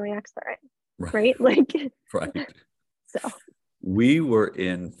 Why are they going axe throwing? Right? Like, right. So we were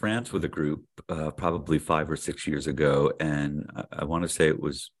in France with a group probably 5 or 6 years ago, and I want to say it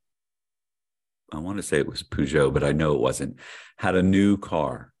was I want to say it was Peugeot, but I know it wasn't, had a new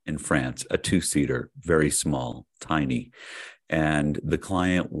car in France, a two-seater, very small, tiny. And the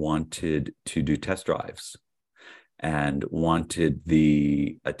client wanted to do test drives and wanted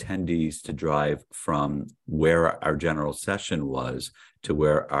the attendees to drive from where our general session was to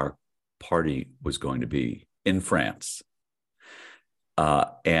where our party was going to be in France.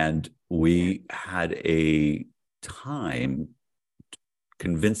 And we had a time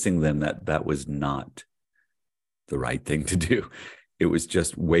convincing them that that was not the right thing to do. It was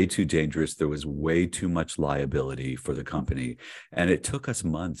just way too dangerous. There was way too much liability for the company. And it took us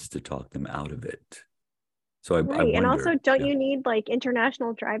months to talk them out of it. So I wonder, and also, don't you need like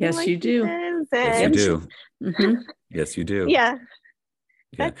international driving Yes, you do. Yes, you do. Mhm. Yes, you do. Yeah.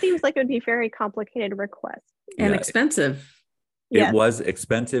 That seems like it would be a very complicated request. And Yeah. expensive. It was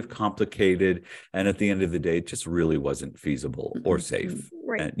expensive, complicated, and at the end of the day, it just really wasn't feasible or safe.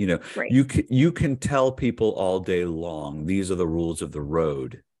 Right. And you can tell people all day long, these are the rules of the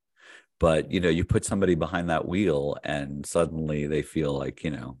road, but you put somebody behind that wheel and suddenly they feel like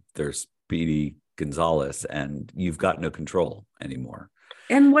they're Speedy Gonzalez and you've got no control anymore.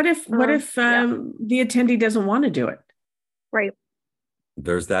 And what if the attendee doesn't want to do it? Right.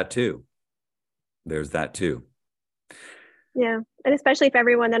 There's that too. Yeah. And especially if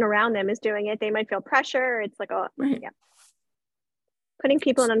everyone then around them is doing it, they might feel pressure. It's like, putting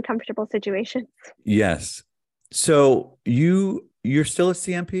people in uncomfortable situations. Yes. So you're still a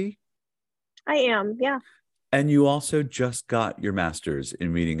CMP? I am. Yeah. And you also just got your master's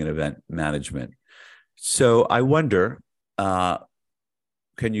in meeting and event management. So I wonder,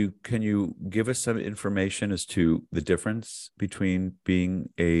 can you give us some information as to the difference between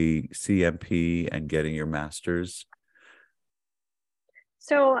being a CMP and getting your master's?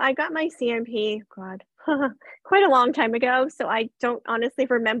 So I got my CMP, quite a long time ago. So I don't honestly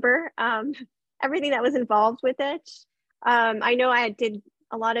remember everything that was involved with it. I know I did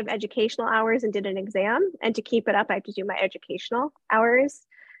a lot of educational hours and did an exam. And to keep it up, I have to do my educational hours.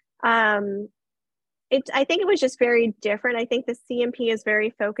 I think it was just very different. I think the CMP is very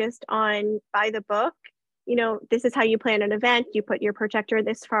focused on by the book. This is how you plan an event. You put your projector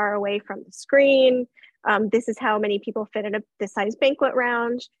this far away from the screen. This is how many people fit in this size banquet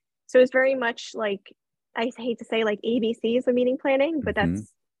round. So it's very much like, I hate to say like ABCs of meeting planning, but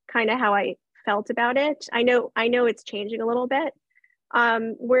that's kind of how I felt about it. I know it's changing a little bit.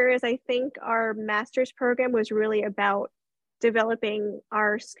 Whereas I think our master's program was really about developing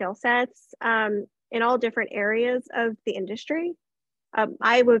our skill sets in all different areas of the industry.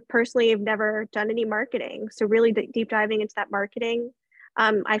 I would personally have never done any marketing. So really deep diving into that marketing,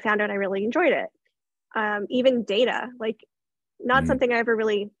 I found out I really enjoyed it. Even data, like not something I ever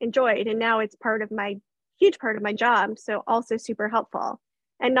really enjoyed. And now it's huge part of my job. So also super helpful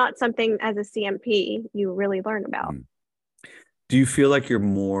and not something as a CMP you really learn about. Do you feel like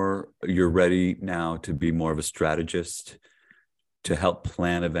you're ready now to be more of a strategist to help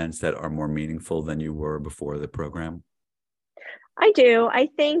plan events that are more meaningful than you were before the program? I do. I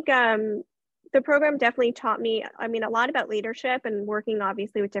think the program definitely taught me, a lot about leadership and working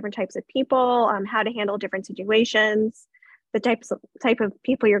obviously with different types of people, how to handle different situations, the type of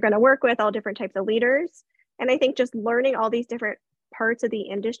people you're going to work with, all different types of leaders. And I think just learning all these different parts of the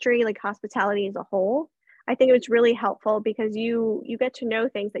industry, like hospitality as a whole, I think it was really helpful because you get to know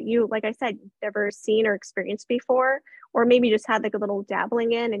things that you, like I said, never seen or experienced before, or maybe just had like a little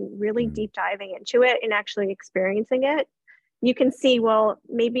dabbling in and really deep diving into it and actually experiencing it. You can see, well,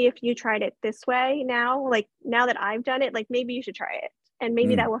 maybe if you tried it this way now, like now that I've done it, like maybe you should try it. And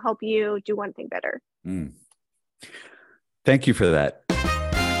maybe that will help you do one thing better. Thank you for that.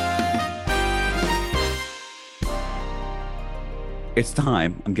 It's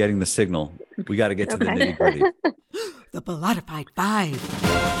time. I'm getting the signal. We got to get to the nitty gritty. The Bellatified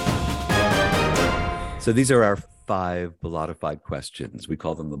 5. So these are our 5 Bellatified questions. We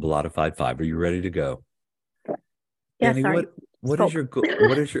call them the Bellatified 5. Are you ready to go? Yeah, Dani, sorry. what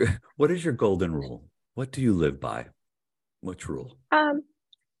is your golden rule? What do you live by? Which rule?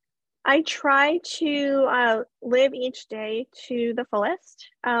 I try to live each day to the fullest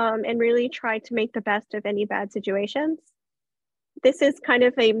and really try to make the best of any bad situations. This is kind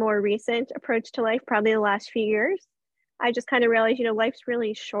of a more recent approach to life, probably the last few years. I just kind of realized, life's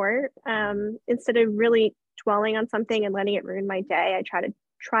really short. Instead of really dwelling on something and letting it ruin my day, I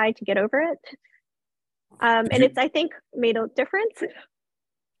try to get over it. And it's, I think, made a difference.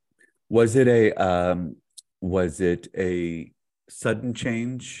 Was it a sudden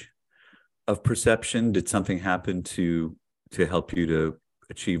change of perception? Did something happen to help you to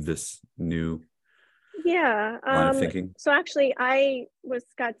achieve this new line of thinking? So actually I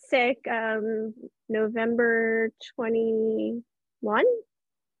got sick November 21.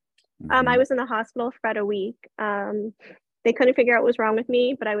 I was in the hospital for about a week. They couldn't figure out what was wrong with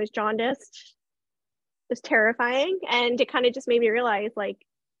me, but I was jaundiced. It was terrifying. And it kind of just made me realize, like,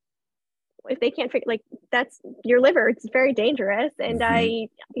 if they can't figure, like, that's your liver, it's very dangerous. And I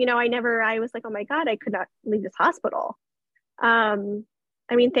was like, oh my God, I could not leave this hospital. I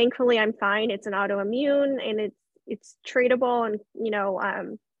mean, thankfully I'm fine. It's an autoimmune and it's treatable, and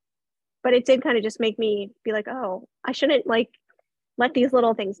but it did kind of just make me be like, oh, I shouldn't like let these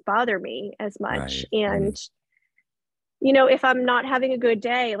little things bother me as much. Right. And if I'm not having a good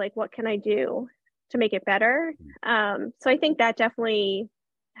day, like, what can I do to make it better? So I think that definitely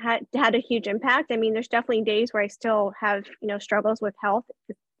had a huge impact. I mean, there's definitely days where I still have, struggles with health,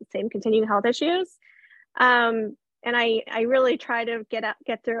 the same continuing health issues. And I really try to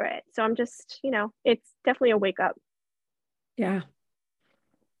get through it. So I'm just, it's definitely a wake up. Yeah.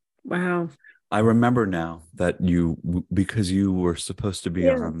 Wow. I remember now that because you were supposed to be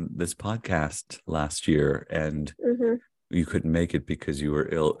on this podcast last year and you couldn't make it because you were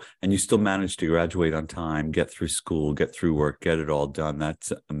ill, and you still managed to graduate on time, get through school, get through work, get it all done.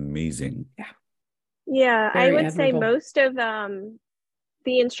 That's amazing. Yeah. Very I would say admirable. most of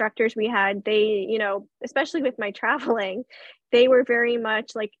the instructors we had, they, especially with my traveling, they were very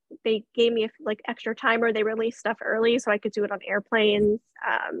much like, they gave me like extra time, or they released stuff early so I could do it on airplanes.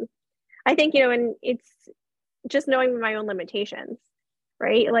 I think, and it's just knowing my own limitations,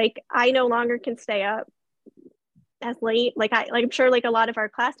 right? Like, I no longer can stay up as late. Like I'm sure like a lot of our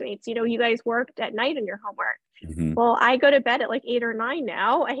classmates, you guys worked at night on your homework. Well, I go to bed at like 8 or 9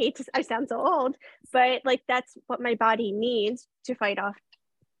 now. I sound so old, but like, that's what my body needs to fight off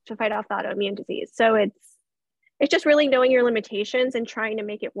the autoimmune disease. So it's just really knowing your limitations and trying to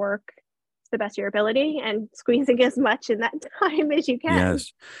make it work to the best of your ability and squeezing as much in that time as you can.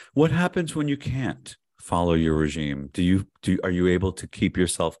 Yes. What happens when you can't follow your regime? Are you able to keep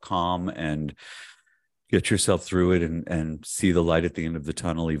yourself calm and get yourself through it and see the light at the end of the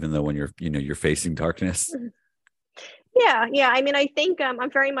tunnel, even though when you're facing darkness? Yeah. I mean, I think I'm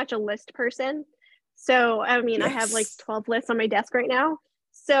very much a list person. So, I mean, I have like 12 lists on my desk right now.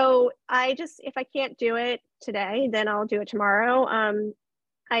 So if I can't do it today, then I'll do it tomorrow.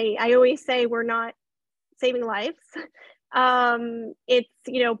 I always say we're not saving lives. It's,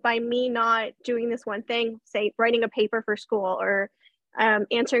 by me not doing this one thing, say writing a paper for school or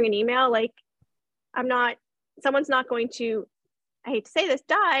answering an email, like, someone's not going to, I hate to say this,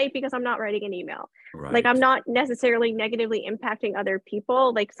 die because I'm not writing an email. Right. Like, I'm not necessarily negatively impacting other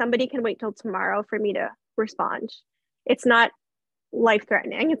people. Like, somebody can wait till tomorrow for me to respond. It's not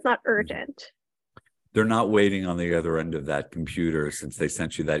life-threatening. It's not urgent. They're not waiting on the other end of that computer since they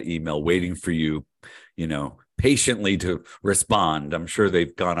sent you that email, waiting for you, patiently to respond. I'm sure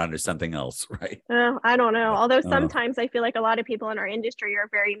they've gone on to something else, right? I don't know. Although sometimes I feel like a lot of people in our industry are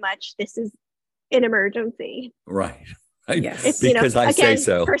very much, this is an emergency. Right. Yes. It's, because I say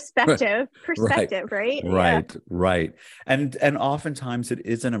so. Perspective, right? Right. And oftentimes it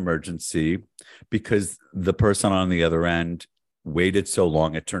is an emergency because the person on the other end waited so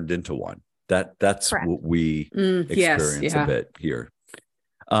long, it turned into one. That's Correct. what we experience a bit here.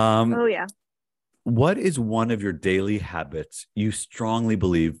 Oh yeah. What is one of your daily habits you strongly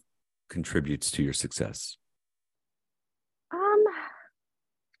believe contributes to your success?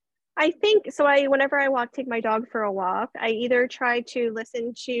 I think so. Whenever I take my dog for a walk, I either try to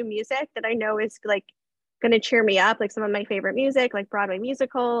listen to music that I know is like going to cheer me up, like some of my favorite music, like Broadway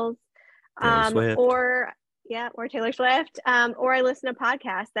musicals, or Taylor Swift, or I listen to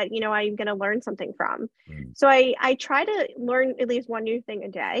podcasts that I'm going to learn something from. So I try to learn at least one new thing a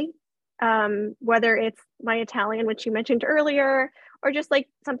day, whether it's my Italian, which you mentioned earlier, or just like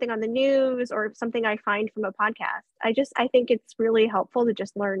something on the news or something I find from a podcast. I think it's really helpful to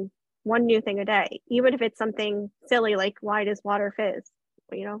just learn one new thing a day, even if it's something silly like, why does water fizz?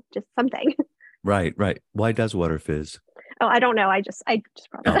 Just something. Right. Why does water fizz? Oh, I don't know. I just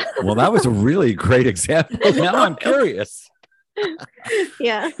brought it up. Well, that was a really great example. Now I'm curious.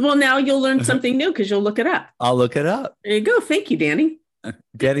 Yeah. Well, now you'll learn something new because you'll look it up. I'll look it up. There you go. Thank you, Dani.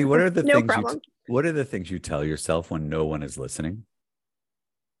 Dani, what are the No things problem. what are the things you tell yourself when no one is listening?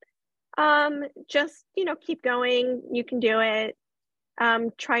 Just, keep going. You can do it.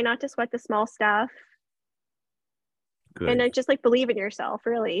 Try not to sweat the small stuff. Good. And just like believe in yourself,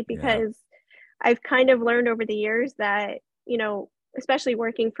 really, because I've kind of learned over the years that, especially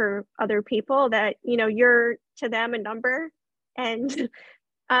working for other people, that, you're to them a number. And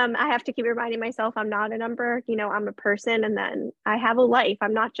I have to keep reminding myself I'm not a number, I'm a person, and then I have a life.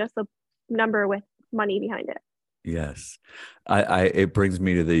 I'm not just a number with money behind it. Yes. It brings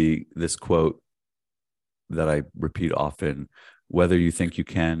me to this quote that I repeat often: whether you think you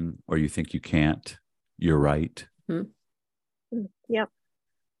can or you think you can't, you're right. Yep.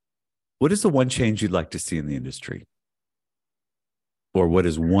 What is the one change you'd like to see in the industry? Or what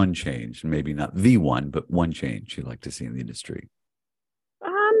is one change, maybe not the one, but one change you'd like to see in the industry?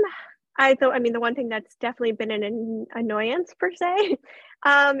 The one thing that's definitely been an annoyance per se,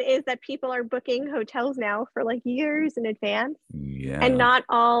 is that people are booking hotels now for like years in advance. Yeah. And not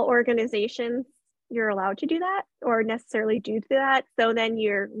all organizations you're allowed to do that or necessarily do that. So then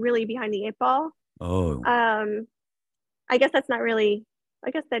you're really behind the eight ball. Oh. I guess that's not really,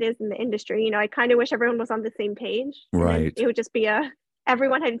 I guess that is in the industry. You know, I kind of wish everyone was on the same page. And Right. it would just be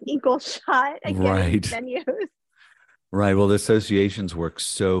everyone had an equal shot at getting venues. Right. Well, the associations work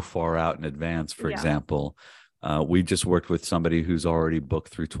so far out in advance. For example, we just worked with somebody who's already booked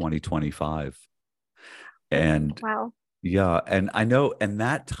through 2025. And wow. Yeah. And I know, and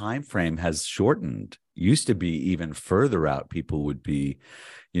that time frame has shortened. Used to be even further out, people would be,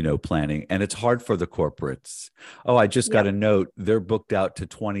 planning. And it's hard for the corporates. Oh, I just got a note. They're booked out to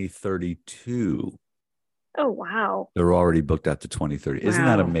 2032. Oh, wow. They're already booked out to 2030. Wow. Isn't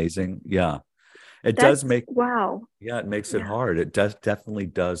that amazing? Yeah. It makes it hard. It definitely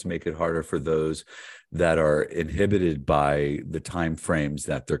does make it harder for those that are inhibited by the time frames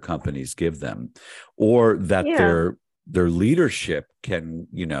that their companies give them, or that their leadership can,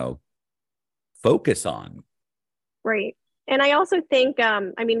 focus on. Right. And I also think,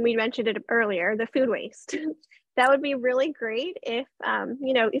 we mentioned it earlier, the food waste. That would be really great if,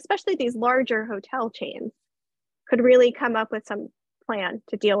 especially these larger hotel chains could really come up with some plan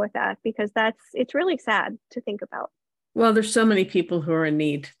to deal with that, because it's really sad to think about. Well, there's so many people who are in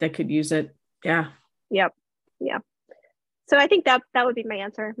need that could use it. Yeah. Yep. Yeah. So I think that would be my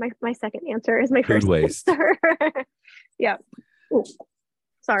answer. My second answer is my food first waste. answer. Yeah. Ooh,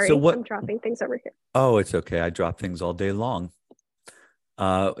 sorry, So I'm dropping things over here. Oh, it's okay. I drop things all day long.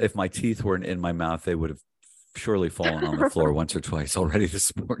 If my teeth weren't in my mouth, they would have surely fallen on the floor once or twice already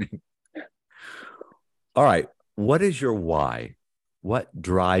this morning. All right. What is your why? What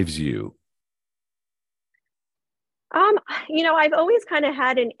drives you? I've always kind of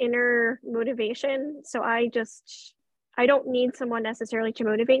had an inner motivation. So I don't need someone necessarily to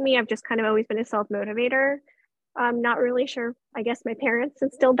motivate me. I've just kind of always been a self-motivator. I'm not really sure. I guess my parents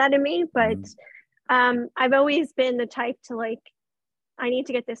instilled that in me, but I've always been the type to I need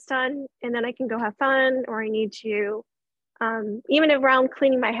to get this done and then I can go have fun, or I need to, even around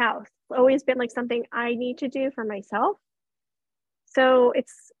cleaning my house, always been something I need to do for myself. So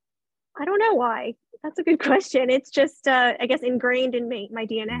I don't know why. That's a good question. It's just, I guess, ingrained in my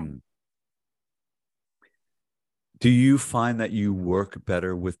DNA. Do you find that you work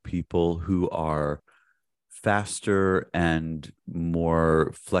better with people who are faster and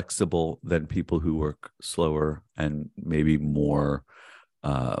more flexible than people who work slower and maybe more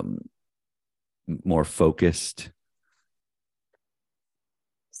focused?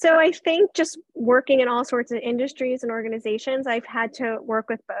 So I think just working in all sorts of industries and organizations, I've had to work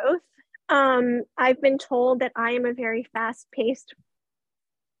with both. I've been told that I am a very fast-paced,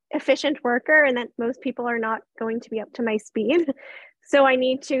 efficient worker, and that most people are not going to be up to my speed. So I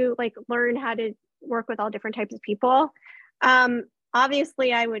need to learn how to work with all different types of people.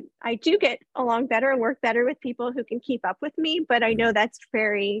 Obviously, I do get along better and work better with people who can keep up with me, but I know that's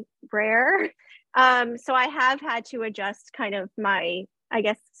very rare. So I have had to adjust kind of my, I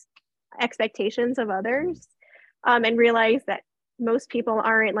guess, expectations of others, and realize that most people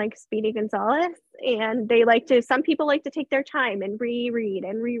aren't like Speedy Gonzalez, and some people like to take their time and reread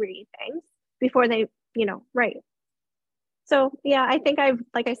things before they, write. So yeah, I think I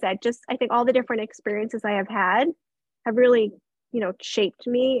think all the different experiences I have had have really, shaped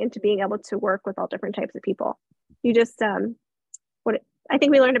me into being able to work with all different types of people. You just, I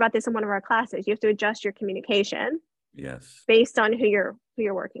think we learned about this in one of our classes. You have to adjust your communication. Yes. Based on who you're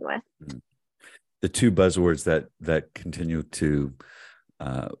working with. The two buzzwords that continue to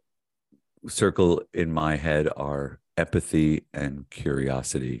circle in my head are empathy and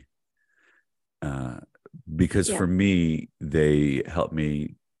curiosity. Because for me, they help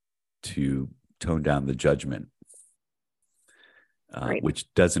me to tone down the judgment,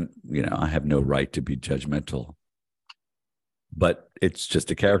 which doesn't, I have no right to be judgmental, but it's just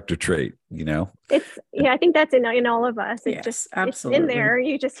a character trait, It's, I think that's in all of us. It's absolutely. It's in there.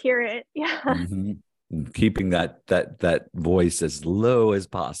 You just hear it. Yeah. Mm-hmm. Keeping that voice as low as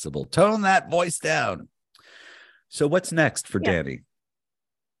possible. Tone that voice down. So what's next for Dani?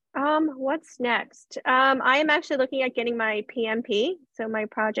 What's next? I am actually looking at getting my PMP, so my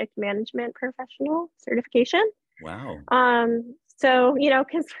project management professional certification. Wow. So,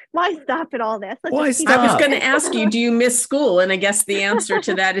 because why stop at all this? Why just keep stop? I was going. going to ask you, do you miss school? And I guess the answer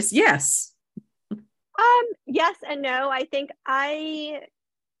to that is yes. Yes and no. I think I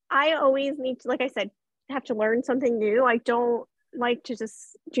always need to, like I said, have to learn something new. I don't like to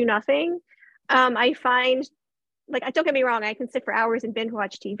just do nothing. I find, like, don't get me wrong, I can sit for hours and binge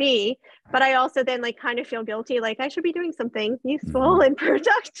watch TV, but I also then kind of feel guilty, like I should be doing something useful and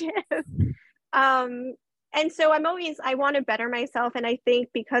productive. And so I want to better myself. And I think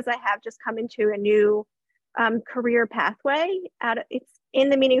because I have just come into a new career pathway, it's in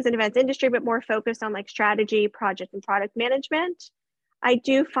the meetings and events industry, but more focused on strategy, project and product management. I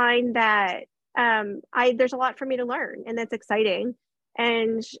do find that there's a lot for me to learn, and that's exciting.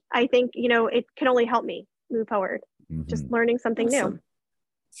 And I think, it can only help me move forward, just learning something new.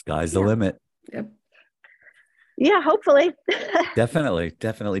 Sky's the limit. Yep. Yeah, hopefully. Definitely.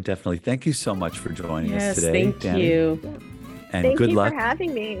 Thank you so much for joining us today. Thank you. And Thank good you luck. for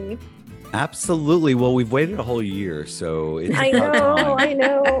having me. Absolutely. Well, we've waited a whole year, so it's I know. You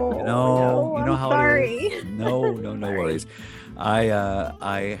know I'm how sorry. it is. No worries.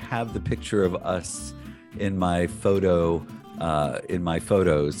 I have the picture of us in my photos,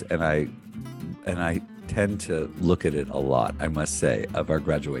 and I tend to look at it a lot, I must say, of our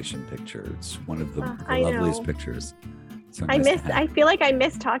graduation picture. It's one of the loveliest pictures. So I feel like I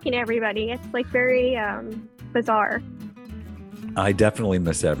miss talking to everybody. It's very bizarre. I definitely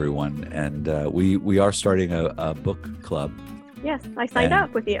miss everyone, and we are starting a book club. Yes, I signed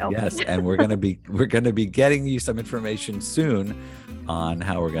up with you. Yes, and we're gonna be getting you some information soon on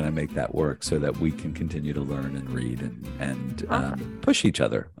how we're gonna make that work, so that we can continue to learn and read and push each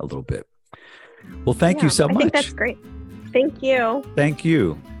other a little bit. Well, thank you so much. I think that's great. Thank you. Thank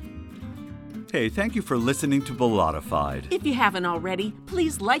you. Hey, thank you for listening to Bellatified. If you haven't already,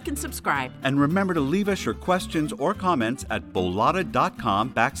 please like and subscribe. And remember to leave us your questions or comments at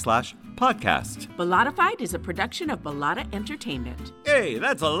bolata.com/podcast. Bellatified is a production of Bellata Entertainment. Hey,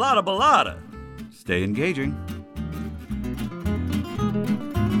 that's a lot of Bellata. Stay engaging.